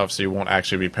Optimus and stuff, so you won't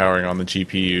actually be powering on the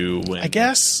GPU. When I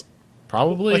guess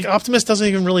probably like Optimus doesn't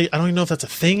even really. I don't even know if that's a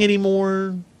thing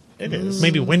anymore. It is.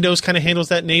 Maybe Windows kind of handles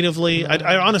that natively.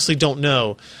 I honestly don't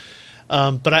know.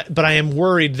 But I am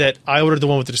worried that I ordered the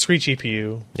one with the discrete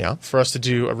GPU for us to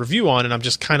do a review on, and I'm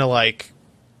just kind of like,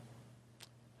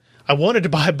 I wanted to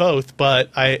buy both, but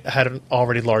I had an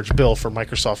already large bill for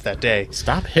Microsoft that day.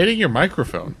 Stop hitting your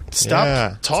microphone.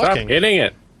 Stop talking. Stop hitting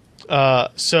it.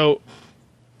 So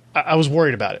I was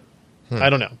worried about it. I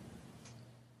don't know.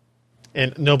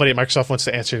 And nobody at Microsoft wants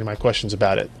to answer any of my questions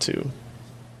about it to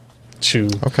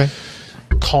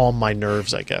calm my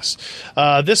nerves, I guess.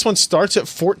 This one starts at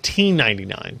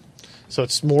 $14.99. So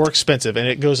it's more expensive, and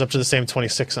it goes up to the same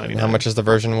 $26.99. How much is the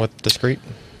version with discrete?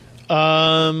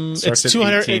 It's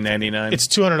 $18.99. It's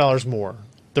 $200 more.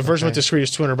 The version with discrete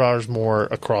is $200 more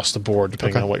across the board,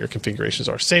 depending on what your configurations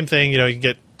are. Same thing, you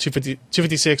get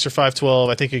 256 or 512.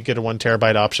 I think you get a 1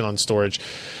 terabyte option on storage.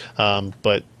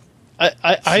 But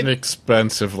it's an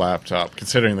expensive laptop,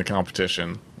 considering the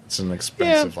competition. It's an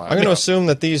expensive laptop. I'm going to assume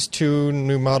that these two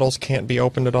new models can't be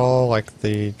opened at all,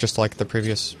 just like the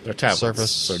previous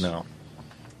Surface. So no.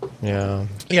 Yeah.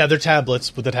 Yeah, they're tablets,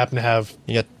 but that happen to have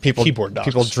keyboard docks.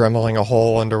 People dremeling a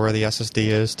hole under where the SSD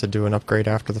is to do an upgrade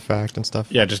after the fact and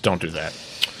stuff. Yeah, just don't do that.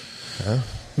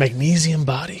 Magnesium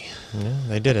body. Yeah,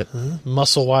 they did it.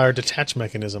 Muscle wire detach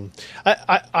mechanism.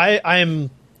 I am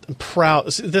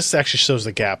proud. This actually shows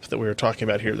the gap that we were talking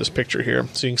about here, this picture here.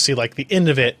 So you can see like the end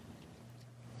of it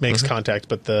makes contact,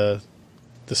 but this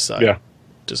side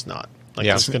does not. Like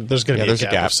there's going to be a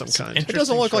gap of some kind. It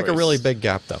doesn't look like a really big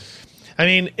gap, though. I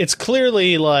mean, it's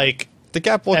clearly like the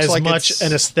gap looks as like much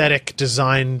an aesthetic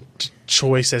design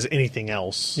choice as anything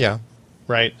else. Yeah,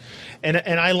 right. And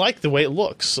I like the way it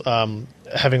looks,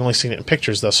 having only seen it in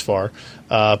pictures thus far.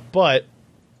 But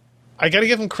I got to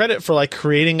give them credit for like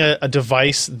creating a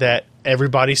device that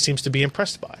everybody seems to be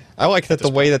impressed by. I like that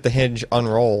the way that the hinge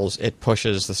unrolls, it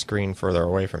pushes the screen further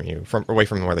away from you, away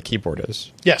from where the keyboard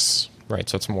is. Yes. Right.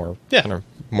 So it's more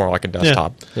more like a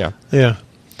desktop. Yeah.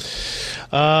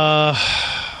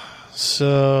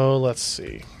 So let's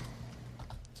see.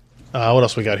 What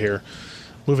else we got here?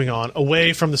 Moving on.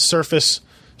 Away from the Surface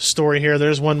story here,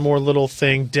 there's one more little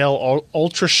thing. Dell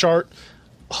Ultra Sharp.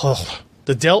 Oh,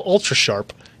 the Dell Ultra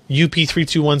Sharp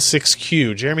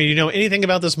UP3216Q. Jeremy, do you know anything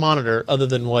about this monitor other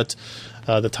than what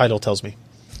the title tells me?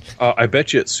 I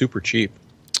bet you it's super cheap.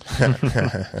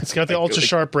 It's got the Ultra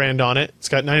Sharp brand on it. It's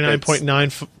got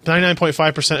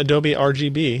 99.5% Adobe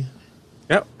RGB.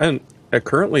 Yeah, and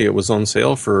currently it was on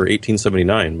sale for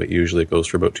 $18.79, but usually it goes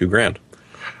for about $2,000.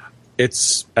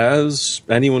 It's, as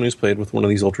anyone who's played with one of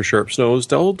these Ultra Sharps knows,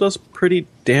 Dell does a pretty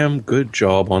damn good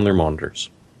job on their monitors.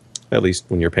 At least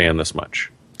when you're paying this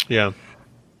much. Yeah.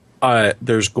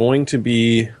 There's going to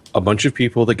be a bunch of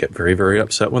people that get very, very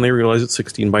upset when they realize it's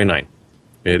 16:9.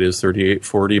 It is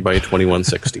 3840 by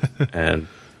 2160. And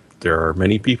there are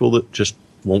many people that just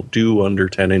won't do under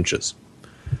 10 inches.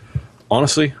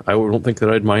 Honestly, I don't think that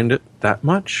I'd mind it that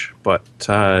much, but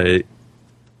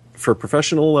for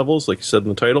professional levels, like you said in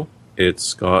the title,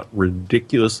 it's got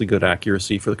ridiculously good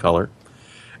accuracy for the color.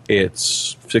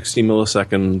 It's 60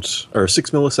 millisecond or 6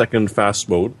 millisecond fast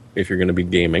mode if you're going to be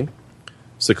gaming,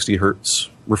 60 hertz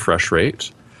refresh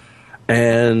rate,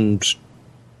 and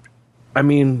I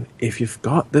mean, if you've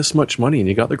got this much money and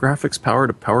you got the graphics power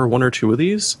to power one or two of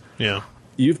these, yeah,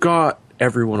 you've got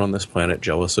everyone on this planet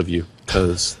jealous of you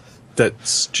because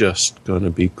that's just going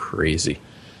to be crazy.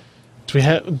 Do we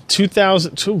have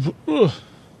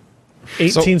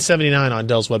 1879 on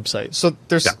Dell's website? So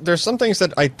there's some things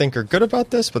that I think are good about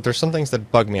this, but there's some things that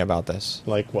bug me about this.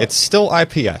 Like what? It's still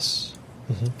IPS.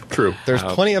 Mm-hmm. True. There's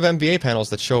plenty of NBA panels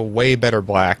that show way better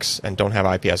blacks and don't have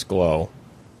IPS glow.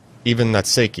 Even that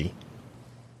Seiki.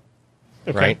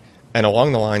 Okay. Right? And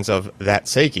along the lines of that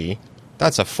Seiki,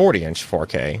 that's a 40-inch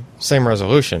 4K, same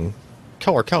resolution,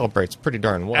 color calibrates pretty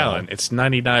darn well. Alan, it's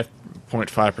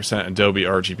 99.5% Adobe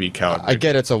RGB calibrated. I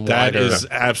get it's a wider... That is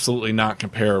absolutely not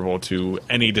comparable to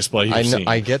any display you've seen.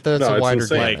 I get that it's a wider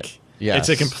gamut. Like, yes.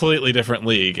 It's a completely different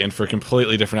league and for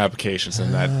completely different applications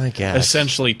than that I guess.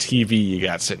 essentially TV you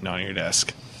got sitting on your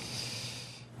desk.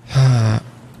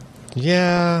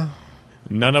 Yeah...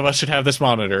 None of us should have this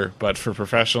monitor, but for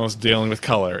professionals dealing with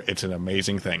color, it's an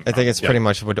amazing thing. I think it's pretty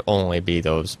much would only be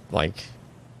those, like...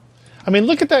 I mean,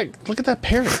 look at that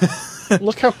pairing.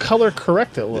 Look how color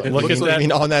correct it looks. Look at that. I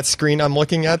mean, on that screen I'm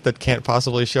looking at that can't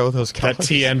possibly show those colors. That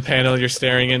TN panel you're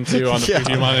staring into on the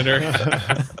preview monitor.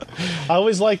 I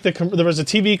always liked there was a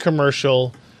TV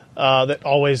commercial that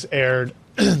always aired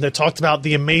that talked about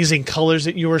the amazing colors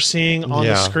that you were seeing on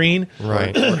the screen.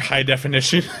 Right. Or high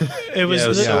definition. It was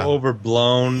so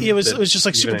overblown. It was just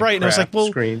like super bright, and I was like, well,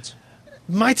 screens.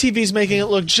 My TV's making it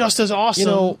look just as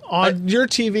awesome on your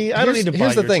TV. I don't need to buy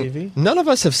here's the your thing. TV. None of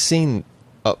us have seen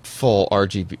a full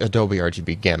Adobe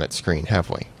RGB gamut screen, have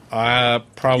we?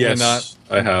 Probably yes, not.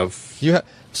 I have.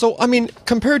 So, I mean,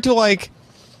 compared to like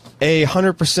a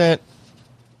 100%,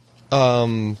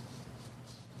 darn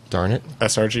it,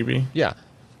 sRGB? yeah,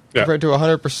 compared to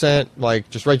 100% like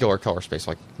just regular color space,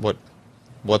 like what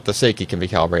the Seiki can be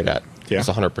calibrated at. Yeah. It's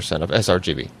 100% of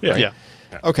sRGB. Yeah. Right? Yeah.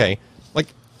 Okay, like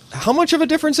how much of a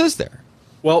difference is there?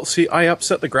 Well, see, I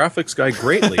upset the graphics guy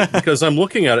greatly because I'm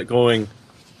looking at it going,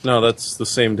 no, that's the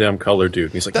same damn color, dude.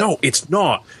 And he's like, no, it's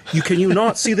not. Can you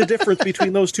not see the difference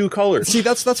between those two colors? See,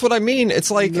 that's what I mean.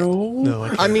 It's like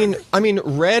No, I mean,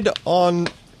 red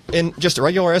in just a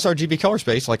regular sRGB color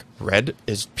space, like red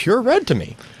is pure red to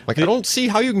me. Like I don't see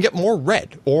how you can get more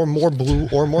red or more blue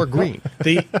or more green.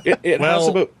 It has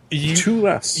about two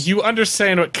less. You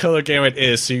understand what color gamut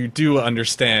is, so you do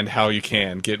understand how you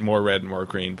can get more red and more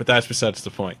green, but that's besides the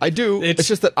point. I do. It's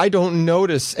just that I don't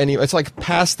notice any. It's like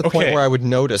past the point where I would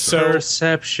notice.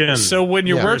 Perception. So when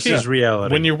you're working, versus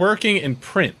reality. when you're working in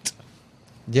print,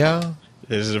 yeah,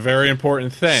 this is a very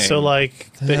important thing. So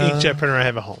like the inkjet printer I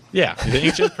have at home. Yeah, the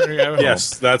inkjet printer you have at home.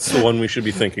 Yes, that's the one we should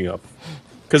be thinking of.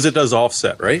 Because it does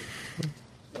offset, right?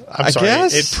 I'm sorry,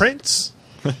 guess. it prints.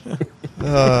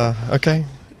 okay.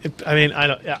 I mean,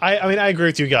 I agree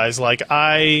with you guys. Like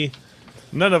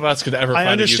None of us could ever. I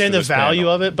find a use understand for the this value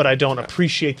panel. of it, but I don't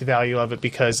appreciate the value of it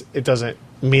because it doesn't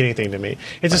mean anything to me.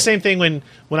 It's the same thing when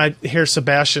I hear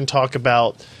Sebastian talk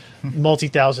about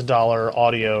multi-$1,000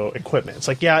 audio equipment. It's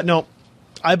like, yeah, no,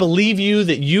 I believe you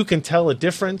that you can tell a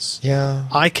difference. Yeah.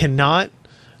 I cannot.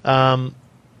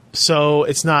 So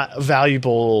it's not a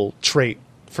valuable trait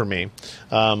for me.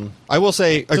 I will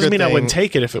say Doesn't mean I wouldn't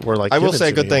take it if it were like. I will say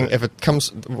a given good to me, thing but- if it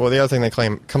comes. Well, the other thing they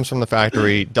claim comes from the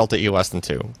factory Delta E less than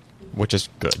 2, which is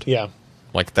good. Yeah,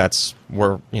 Like that's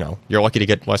where you're lucky to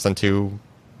get less than 2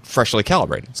 freshly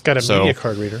calibrated. it's got a media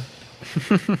card reader.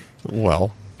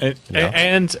 Well,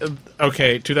 And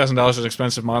okay, $2,000 is an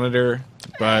expensive monitor,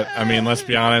 but I mean, let's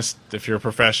be honest. If you're a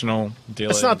professional,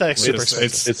 it's not that super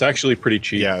expensive. It's actually pretty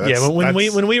cheap. Yeah, when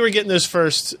we were getting those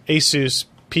first Asus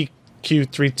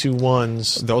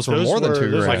PQ321s, those were more than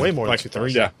 $2,000. Those were like way more than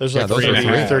 $2,000. Yeah, those were like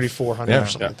 $3,400 or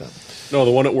something like that. No,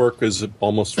 the one at work is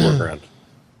almost $4,000.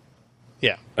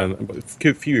 Yeah, and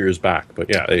a few years back, but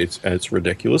yeah, it's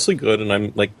ridiculously good. And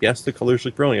I'm like, yes, the colors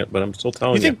look brilliant, but I'm still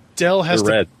telling you. You think Dell has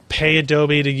to pay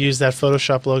Adobe to use that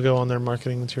Photoshop logo on their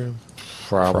marketing material?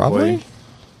 Probably.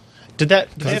 Did they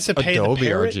have to pay Adobe the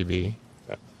RGB?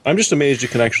 I'm just amazed you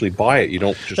can actually buy it. You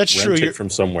don't just rent it from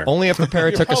somewhere. Only if the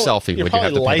parent took a selfie you're would you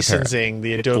have to pay licensing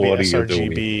the Adobe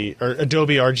sRGB or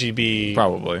Adobe RGB.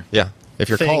 Probably. Yeah, if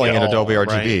you're calling it Adobe RGB,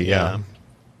 right? yeah.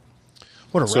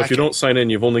 What a so if you don't sign in,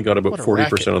 you've only got about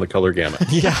 40% of the color gamut.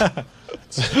 Yeah.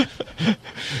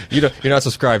 You're not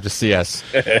subscribed to CS,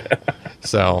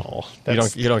 so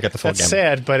you don't get the full gamut. That's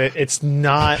sad, but it's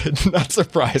not not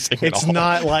surprising. It's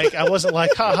not like I wasn't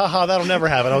like ha that'll never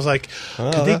happen. I was like,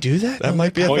 could they do that? That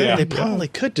might be a thing. Yeah. They probably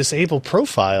could disable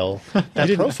profile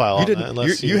profile.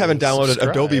 You haven't downloaded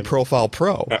Adobe Profile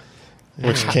Pro,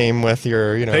 which came with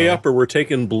your Pay up or we're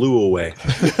taking Blue away.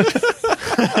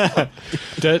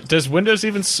 Does Windows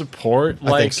even support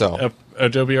think so.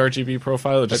 Adobe RGB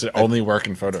profile, or does it only work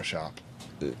in Photoshop?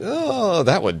 Oh,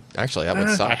 that would suck.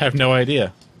 I have no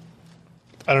idea.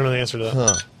 I don't know the answer to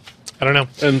that. I don't know.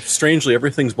 And strangely,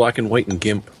 everything's black and white in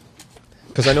GIMP.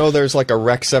 Because I know there's like a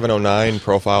Rec 709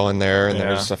 profile in there, and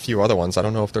there's a few other ones. I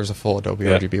don't know if there's a full Adobe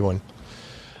RGB one.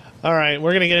 All right,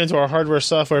 we're going to get into our hardware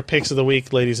software picks of the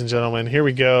week, ladies and gentlemen. Here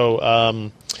we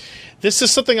go. This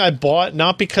is something I bought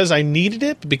not because I needed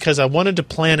it, but because I wanted to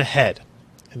plan ahead.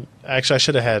 And actually, I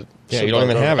should have had. Yeah, you don't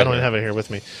even have it. I don't even have it here with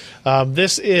me.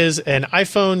 This is an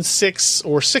iPhone 6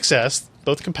 or 6S,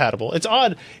 both compatible. It's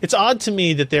odd. It's odd to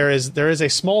me that there is a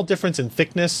small difference in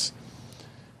thickness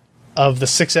of the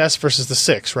 6S versus the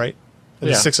 6, right? The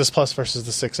 6S Plus versus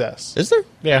the 6S. Is there?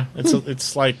 Yeah,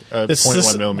 it's like a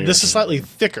 0.1 millimeter. This is slightly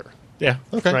thicker. Yeah.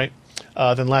 Okay. Right.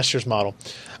 Than last year's model.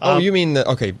 You mean the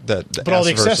but all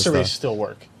the accessories still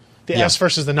work. The S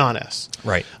versus the non-S.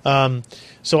 Right.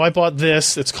 So I bought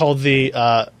this. It's called the.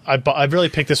 I really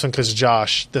picked this one because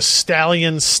Josh, the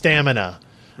Stallion Stamina,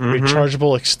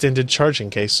 rechargeable extended charging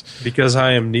case. Because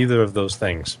I am neither of those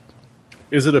things.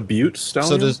 Is it a Butte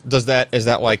Stallion? So is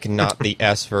that like not the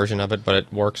S version of it, but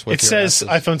it works with? It says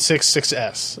iPhone 6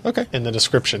 6S. Okay. In the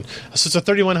description, so it's a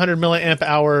 3100 milliamp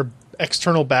hour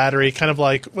external battery, kind of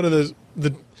like what are those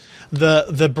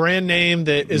the brand name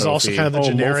that is Mophie. also kind of the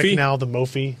generic Mophie? now, the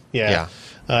Mophie. Yeah.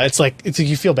 It's like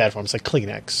you feel bad for them. It's like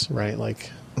Kleenex, right?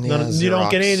 Like you don't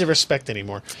get any respect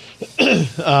anymore.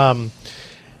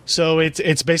 So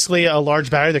it's basically a large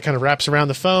battery that kind of wraps around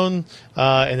the phone,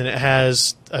 and then it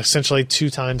has essentially 2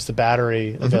 times the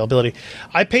battery availability.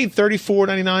 I paid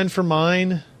 $34.99 for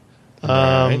mine,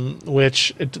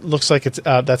 which it looks like it's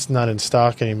that's not in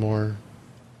stock anymore.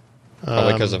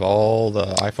 Probably because of all the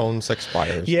iPhone 6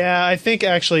 buyers. Yeah, I think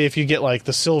actually if you get like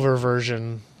the silver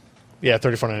version,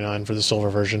 $34.99 for the silver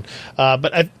version.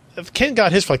 But Ken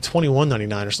got his for like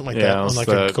 $21.99 or something like that on like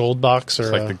a gold box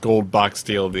or like the gold box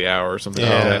deal of the hour or something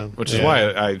like that. Which is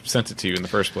why I sent it to you in the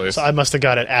first place. So I must have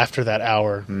got it after that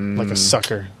hour, like a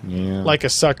sucker, like a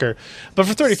sucker. But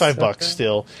for $35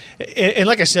 still, and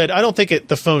like I said, I don't think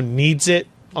the phone needs it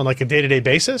on like a day-to-day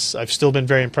basis. I've still been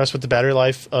very impressed with the battery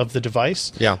life of the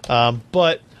device. Yeah.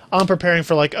 But I'm preparing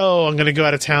for like, I'm going to go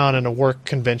out of town in a work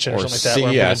convention or something like that, where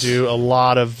I'm going to do a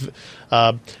lot of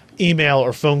email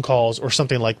or phone calls or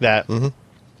something like that.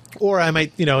 Or I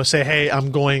might, say, hey,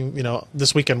 I'm going,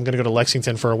 this weekend I'm going to go to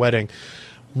Lexington for a wedding.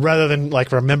 Rather than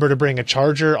like remember to bring a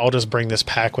charger, I'll just bring this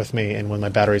pack with me, and when my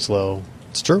battery's low,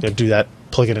 it's true. Do that,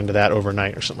 plug it into that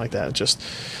overnight or something like that, just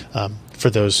for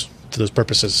those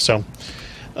purposes. So.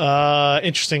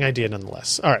 Interesting idea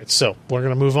nonetheless. All right, so we're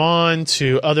going to move on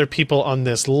to other people on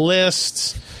this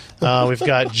list. We've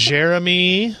got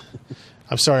Jeremy.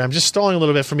 I'm sorry, I'm just stalling a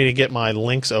little bit for me to get my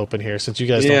links open here, since you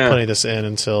guys don't put any of this in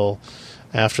until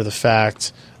after the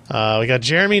fact. We got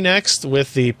Jeremy next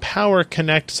with the Power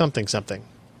Connect something.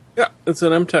 Yeah, it's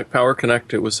an MTech Power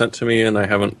Connect. It was sent to me, and I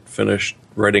haven't finished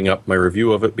writing up my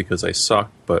review of it because I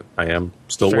suck, but I am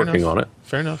still working on it.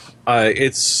 Fair enough.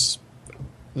 It's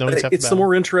the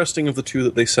more interesting of the two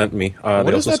that they sent me.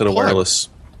 They also sent a wireless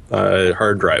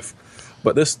hard drive.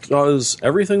 But this does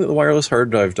everything that the wireless hard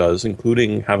drive does,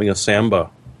 including having a Samba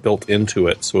built into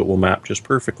it, so it will map just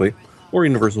perfectly, or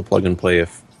universal plug and play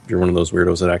if you're one of those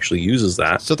weirdos that actually uses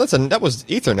that. So that was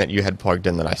Ethernet you had plugged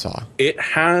in that I saw. It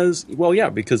has,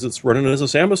 because it's running as a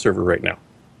Samba server right now.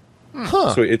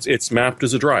 So it's mapped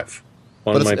as a drive.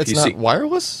 on my it's PC. Not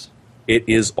wireless? It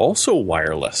is also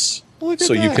wireless.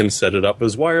 So you can set it up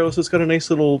as wireless. It's got a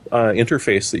nice little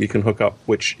interface that you can hook up,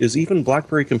 which is even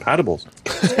BlackBerry compatible.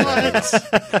 Of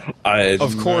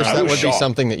course, that would be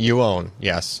something that you own.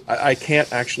 Yes. I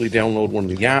can't actually download one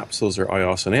of the apps. Those are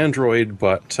iOS and Android,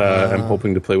 but I'm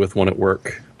hoping to play with one at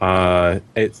work.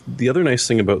 The other nice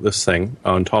thing about this thing,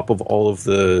 on top of all of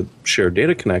the shared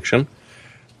data connection,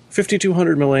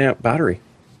 5,200 milliamp battery.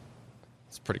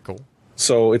 It's pretty cool.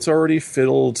 So it's already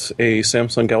filled a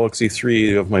Samsung Galaxy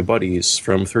 3 of my buddies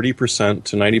from 30%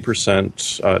 to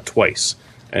 90% twice.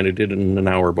 And it did it in an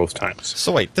hour both times.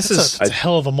 So wait, this is a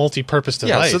hell of a multi-purpose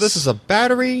device. Yeah, so this is a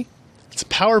battery. It's a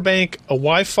power bank, a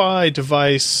Wi-Fi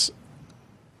device.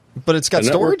 But it's got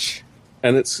storage?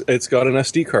 And it's got an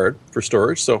SD card for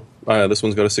storage. So this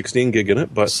one's got a 16 gig in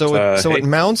it. But it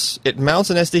mounts an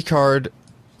SD card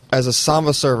as a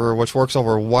Samba server, which works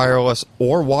over wireless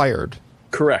or wired.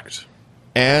 Correct.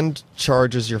 And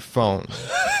charges your phone.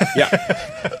 Yeah.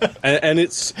 and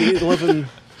it's 811.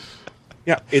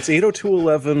 Yeah, it's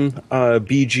 802.11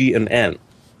 BG and N.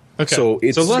 Okay. So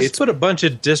let's put a bunch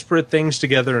of disparate things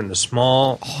together in a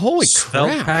small holy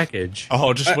crap package.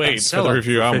 Oh, just wait for the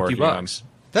review I'm working on.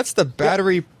 That's the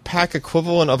battery pack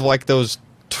equivalent of like those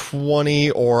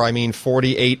 20 or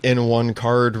 48-in-1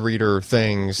 card reader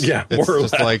things. Yeah, it's more or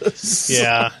just less.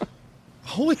 Yeah.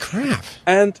 Holy crap.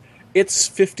 And it's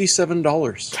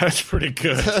 $57. That's pretty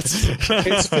good. It's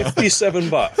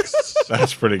 $57.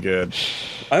 That's pretty good.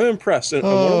 I'm impressed. And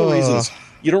one of the reasons,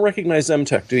 you don't recognize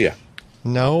Emtech, do you?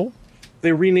 No.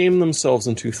 They renamed themselves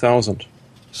in 2000.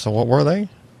 So what were they?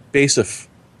 BASF.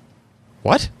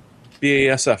 What?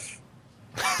 BASF.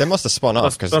 They must have spun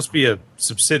off. Must be a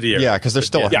subsidiary. Yeah, because they're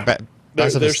still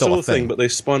they're still a thing, but they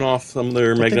spun off some of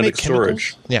their magnetic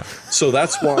storage. Yeah. So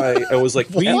that's why I was like,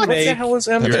 what the hell is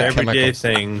Emtech? Your everyday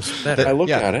things. I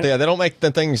looked at it. Yeah, they don't make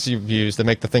the things you use. They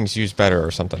make the things used better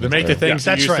or something. They make the things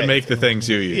you use to make the things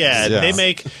you use. Yeah,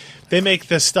 they make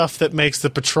the stuff that makes the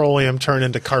petroleum turn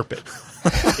into carpet.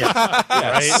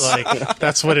 Right? Like,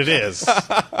 that's what it is.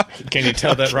 Can you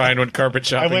tell that Ryan went carpet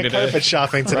shopping today? today? I went carpet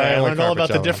shopping today. I learned all about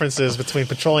the differences between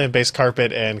petroleum-based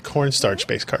carpet and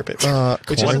cornstarch-based carpet.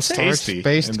 Which is tasty,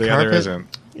 based and the carpet? other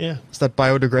isn't. Yeah. Is that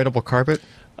biodegradable carpet?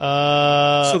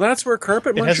 So that's where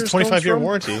Carpet Munchers It has a 25-year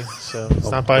warranty, so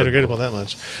it's not biodegradable that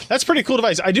much. That's a pretty cool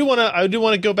device. I do want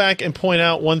to go back and point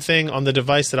out one thing on the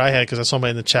device that I had, because I saw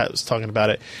somebody in the chat was talking about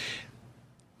it.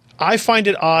 I find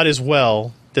it odd as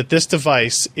well that this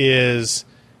device so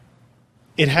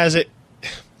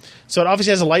it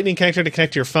obviously has a lightning connector to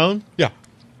connect to your phone. Yeah.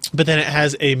 But then it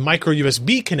has a micro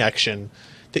USB connection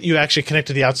that you actually connect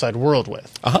to the outside world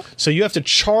with. Uh-huh. So you have to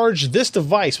charge this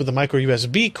device with a micro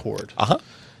USB cord. Uh-huh.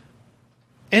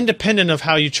 Independent of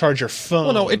how you charge your phone.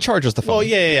 Well, no, it charges the phone. Well,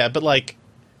 yeah. But like,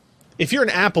 if you're an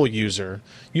Apple user,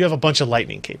 you have a bunch of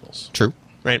lightning cables. True.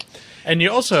 Right? And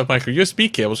you also have micro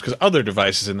USB cables because other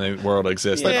devices in the world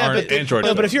exist that aren't Android.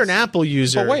 But if you're an Apple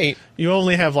user, wait. you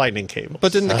only have lightning cables.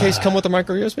 But didn't the case come with a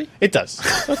micro USB? It does.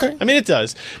 Okay. I mean, it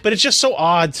does. But it's just so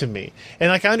odd to me. And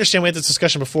like, I understand we had this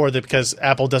discussion before that because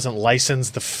Apple doesn't license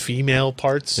the female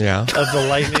parts of the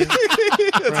lightning.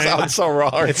 It sounds so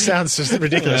wrong. It sounds just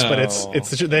ridiculous, but it's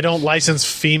the truth. They don't license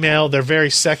female. They're very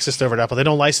sexist over at Apple. They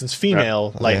don't license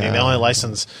female lightning. Yeah. They only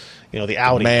license, the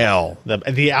Audi. Male.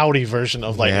 The Audi version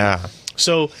of lightning. Yeah.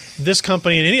 So this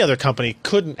company and any other company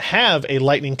couldn't have a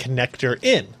lightning connector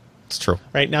in. It's true.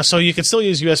 Right now, so you can still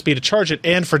use USB to charge it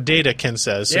and for data, Ken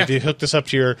says. So if you hook this up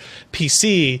to your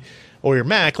PC or your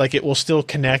Mac, like it will still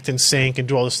connect and sync and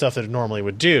do all the stuff that it normally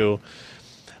would do.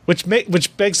 Which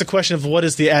begs the question of what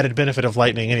is the added benefit of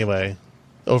Lightning anyway?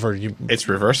 Over you, it's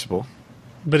reversible.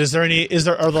 But are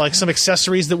there like some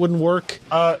accessories that wouldn't work?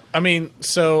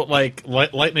 So like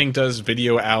Lightning does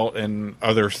video out and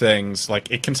other things.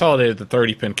 Like it consolidated the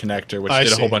 30-pin connector, which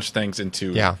did a whole bunch of things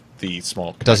into the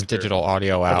small connector. It does digital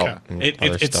audio out. Okay.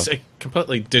 It's a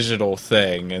completely digital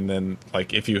thing, and then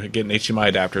like if you get an HDMI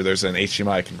adapter, there's an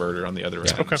HDMI converter on the other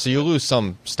end. Okay. So you lose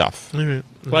some stuff.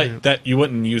 Like that, you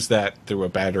wouldn't use that through a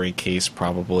battery case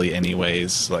probably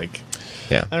anyways. Like.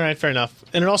 Yeah. All right, fair enough.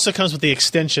 And it also comes with the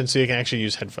extension, so you can actually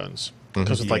use headphones. It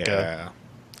comes with it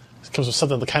comes with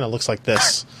something that kind of looks like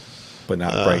this, but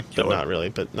not bright, but not really,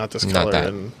 but not this color,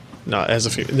 and not as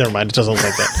if you, never mind, it doesn't look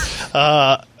like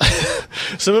that.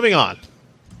 So moving on,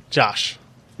 Josh,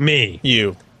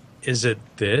 you is it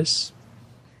this?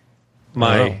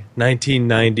 My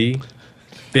 1990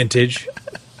 vintage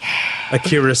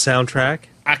Akira soundtrack.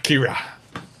 Akira.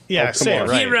 Yeah, say it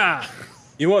right. Akira.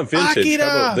 You want vintage? Akira. How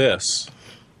about this?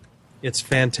 It's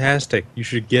fantastic. You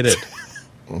should get it.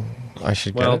 I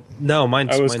should get it. No,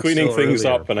 I was cleaning things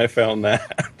up and I found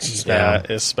that. Yeah,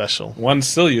 it's special. One's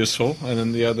still useful, and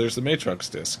then the other's the Matrox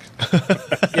disc.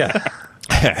 Yeah.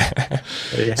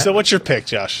 So what's your pick,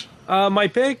 Josh? My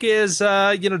pick is,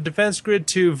 Defense Grid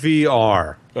 2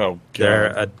 VR. Oh, God.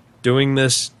 They're doing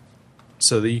this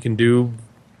so that you can do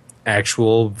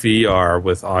actual VR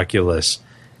with Oculus,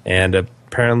 and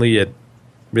apparently it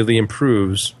really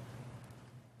improves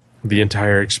the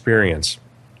entire experience.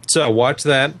 So watch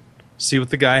that, see what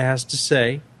the guy has to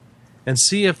say, and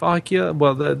see if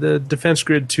the Defense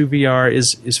Grid 2 VR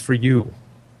is for you.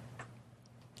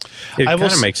 It kind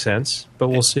of makes sense, but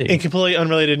we'll see. In completely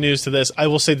unrelated news to this, I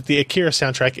will say that the Akira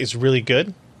soundtrack is really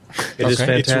good. It is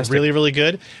fantastic. It's really, really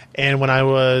good. And when I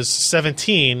was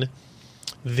 17,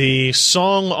 the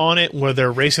song on it where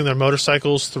they're racing their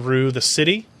motorcycles through the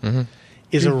city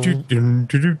is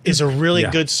a really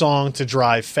good song to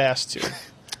drive fast to.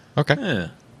 Okay. Yeah.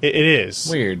 It is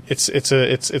Weird. It's It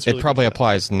really probably good.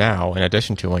 applies now in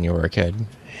addition to when you were a kid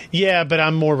Yeah, but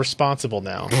I'm more responsible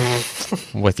now.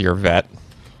 with your vet.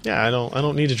 Yeah, I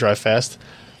don't need to drive fast.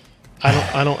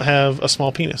 I don't have a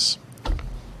small penis.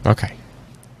 Okay.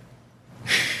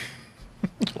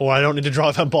 Or I don't need to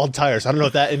drive on bald tires. I don't know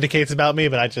what that indicates about me,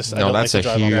 but I No, don't that's like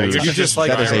to a drive on bald huge. tires. You're just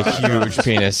like that is a huge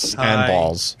penis and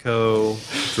balls.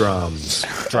 Drums.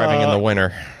 Driving in the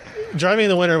winter. Driving in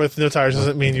the winter with no tires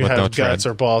doesn't mean you With have no guts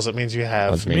tread. or balls. It means you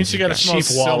have It It means you got a small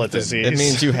cheap wallet something. disease. It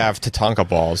means you have Tatanka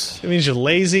balls. It means you're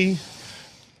lazy.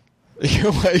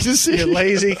 You're lazy. You're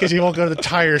lazy because you won't go to the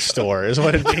tire store. Is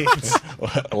what it means.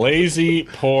 Lazy,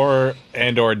 poor,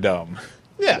 and or dumb.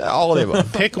 Yeah, All of the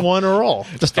above. pick one or all.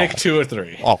 Just Pick 2 or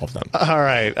 3. all of them. All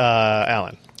right,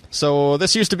 Alan. So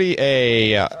this used to be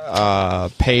a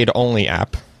paid-only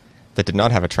app that did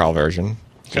not have a trial version,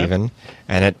 Okay. even,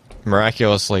 and it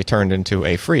miraculously turned into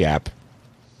a free app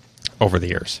over the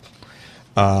years.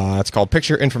 It's called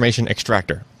Picture Information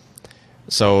Extractor.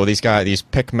 So these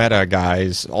PicMeta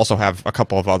guys also have a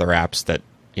couple of other apps that,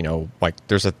 like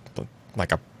there's a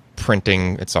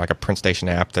printing. It's like a print station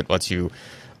app that lets you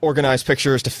organize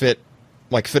pictures to fit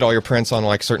all your prints on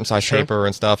like certain size paper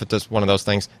and stuff. It does one of those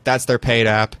things. That's their paid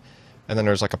app. And then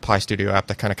there's like a Pi Studio app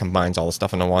that kind of combines all the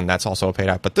stuff into one. That's also a paid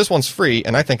app. But this one's free,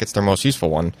 and I think it's their most useful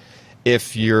one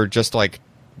if you're just like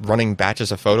running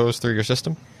batches of photos through your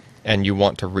system and you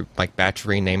want to batch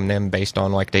rename them based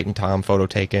on like date and time, photo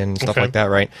taken, stuff like that,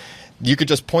 right? You could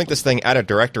just point this thing at a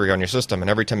directory on your system, and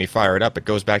every time you fire it up, it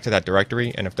goes back to that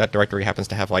directory. And if that directory happens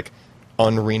to have like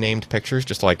unrenamed pictures,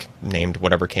 just like named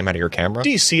whatever came out of your camera.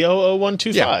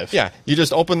 DC00125. Yeah. You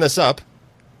just open this up.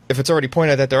 If it's already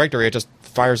pointed at that directory, it just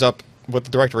fires up with the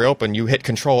directory open. You hit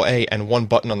Control A and one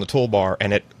button on the toolbar,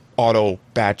 and it auto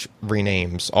batch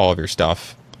renames all of your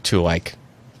stuff to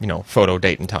photo,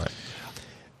 date, and time.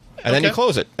 And then you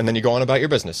close it, and then you go on about your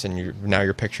business, and now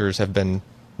your pictures have been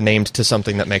named to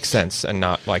something that makes sense and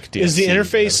not like DSC. Is the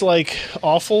interface like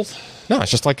awful? No, it's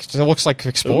just like it looks like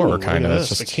Explorer kind of. It's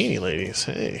It's just just bikini ladies.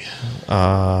 Hey,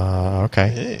 okay.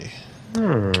 hey.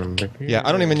 Yeah,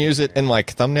 I don't even use it in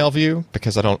like thumbnail view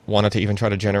because I don't want it to even try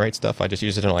to generate stuff. I just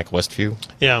use it in like list view.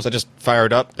 Yeah. So I just fire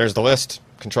it up. There's the list.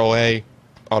 Control A,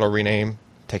 auto rename.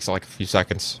 Takes like a few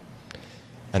seconds,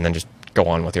 and then just go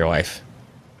on with your life.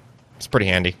 It's pretty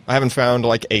handy. I haven't found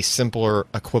like a simpler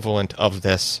equivalent of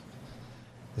this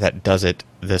that does it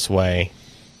this way.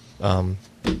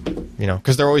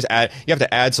 Because they're always you have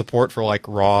to add support for like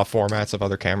raw formats of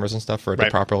other cameras and stuff for it to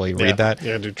properly read that.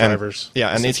 Yeah, do drivers.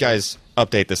 And these guys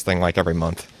update this thing like every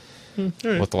month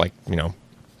with like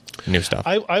new stuff.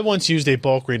 I once used a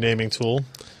bulk renaming tool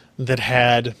that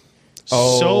had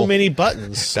so many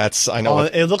buttons. I know.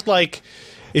 It looked like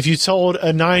if you told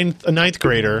a ninth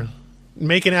grader,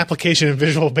 make an application in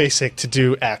Visual Basic to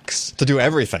do X. To do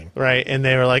everything. Right, and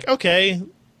they were like, okay,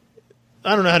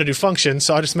 I don't know how to do functions,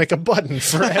 so I'll just make a button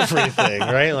for everything,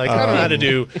 right? Like I don't know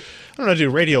how to do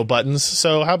radio buttons,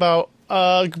 so how about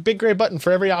a big gray button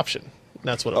for every option?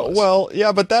 That's what it was. Well,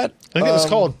 yeah, but that I think it was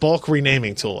called bulk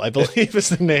renaming tool. I believe is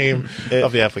the name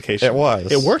of the application. It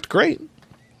was. It worked great.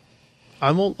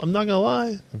 I'm not gonna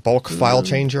lie. bulk file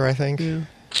changer, I think. Yeah.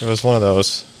 It was one of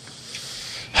those.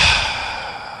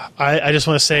 I just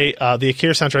want to say the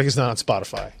Akira soundtrack is not on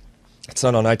Spotify. It's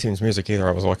not on iTunes Music either.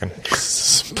 I was looking.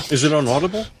 Is it on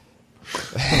Audible?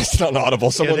 It's not audible.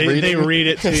 Someone they read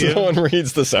it to you. Someone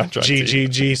reads the soundtrack.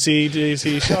 GGGC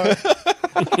DC sharp.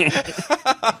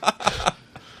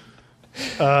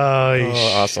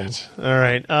 Awesome. All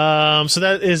right. So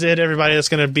that is it, everybody. That's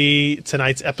going to be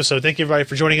tonight's episode. Thank you, everybody,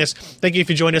 for joining us. Thank you if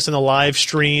you joined us in the live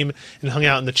stream and hung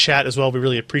out in the chat as well. We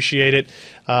really appreciate it.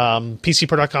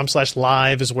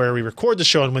 PCPro.com/live is where we record the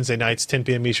show on Wednesday nights, 10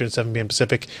 p.m. Eastern, 7 p.m.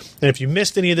 Pacific. And if you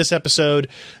missed any of this episode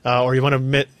or you want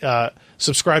to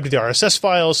subscribe to the RSS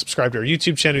files, subscribe to our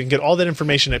YouTube channel, you can get all that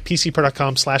information at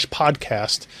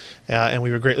PCPro.com/podcast. And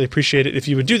we would greatly appreciate it if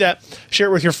you would do that. Share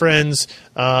it with your friends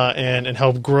and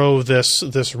help grow this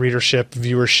readership,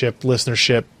 viewership,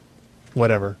 listenership,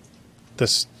 whatever.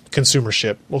 This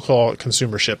consumership. We'll call it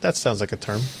consumership. That sounds like a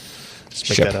term. Just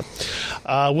make that up.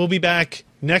 We'll be back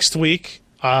next week.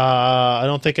 I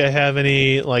don't think I have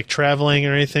any traveling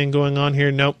or anything going on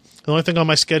here. Nope. The only thing on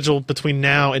my schedule between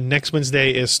now and next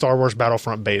Wednesday is Star Wars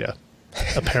Battlefront Beta,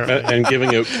 apparently. And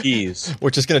giving out keys.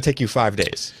 Which is going to take you 5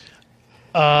 days.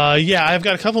 Yeah, I've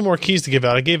got a couple more keys to give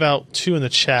out. I gave out 2 in the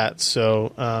chat,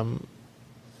 so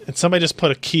and somebody just put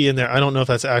a key in there. I don't know if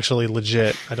that's actually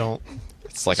legit. I don't.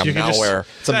 It's like a malware.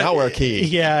 It's a malware key.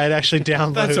 Yeah, it actually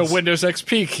downloads. That's a Windows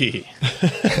XP key.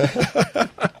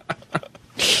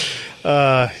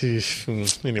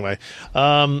 Anyway,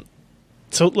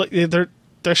 so they're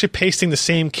actually pasting the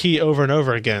same key over and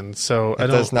over again. So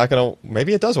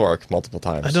maybe it does work multiple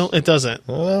times. It doesn't.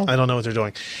 Well. I don't know what they're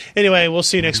doing. Anyway, we'll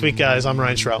see you next week, guys. I'm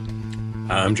Ryan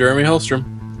Schraub. I'm Jeremy Hellstrom.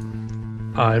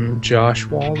 I'm Josh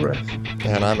Walrath.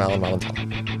 And I'm Alan Valentine.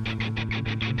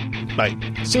 Bye.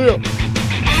 See ya.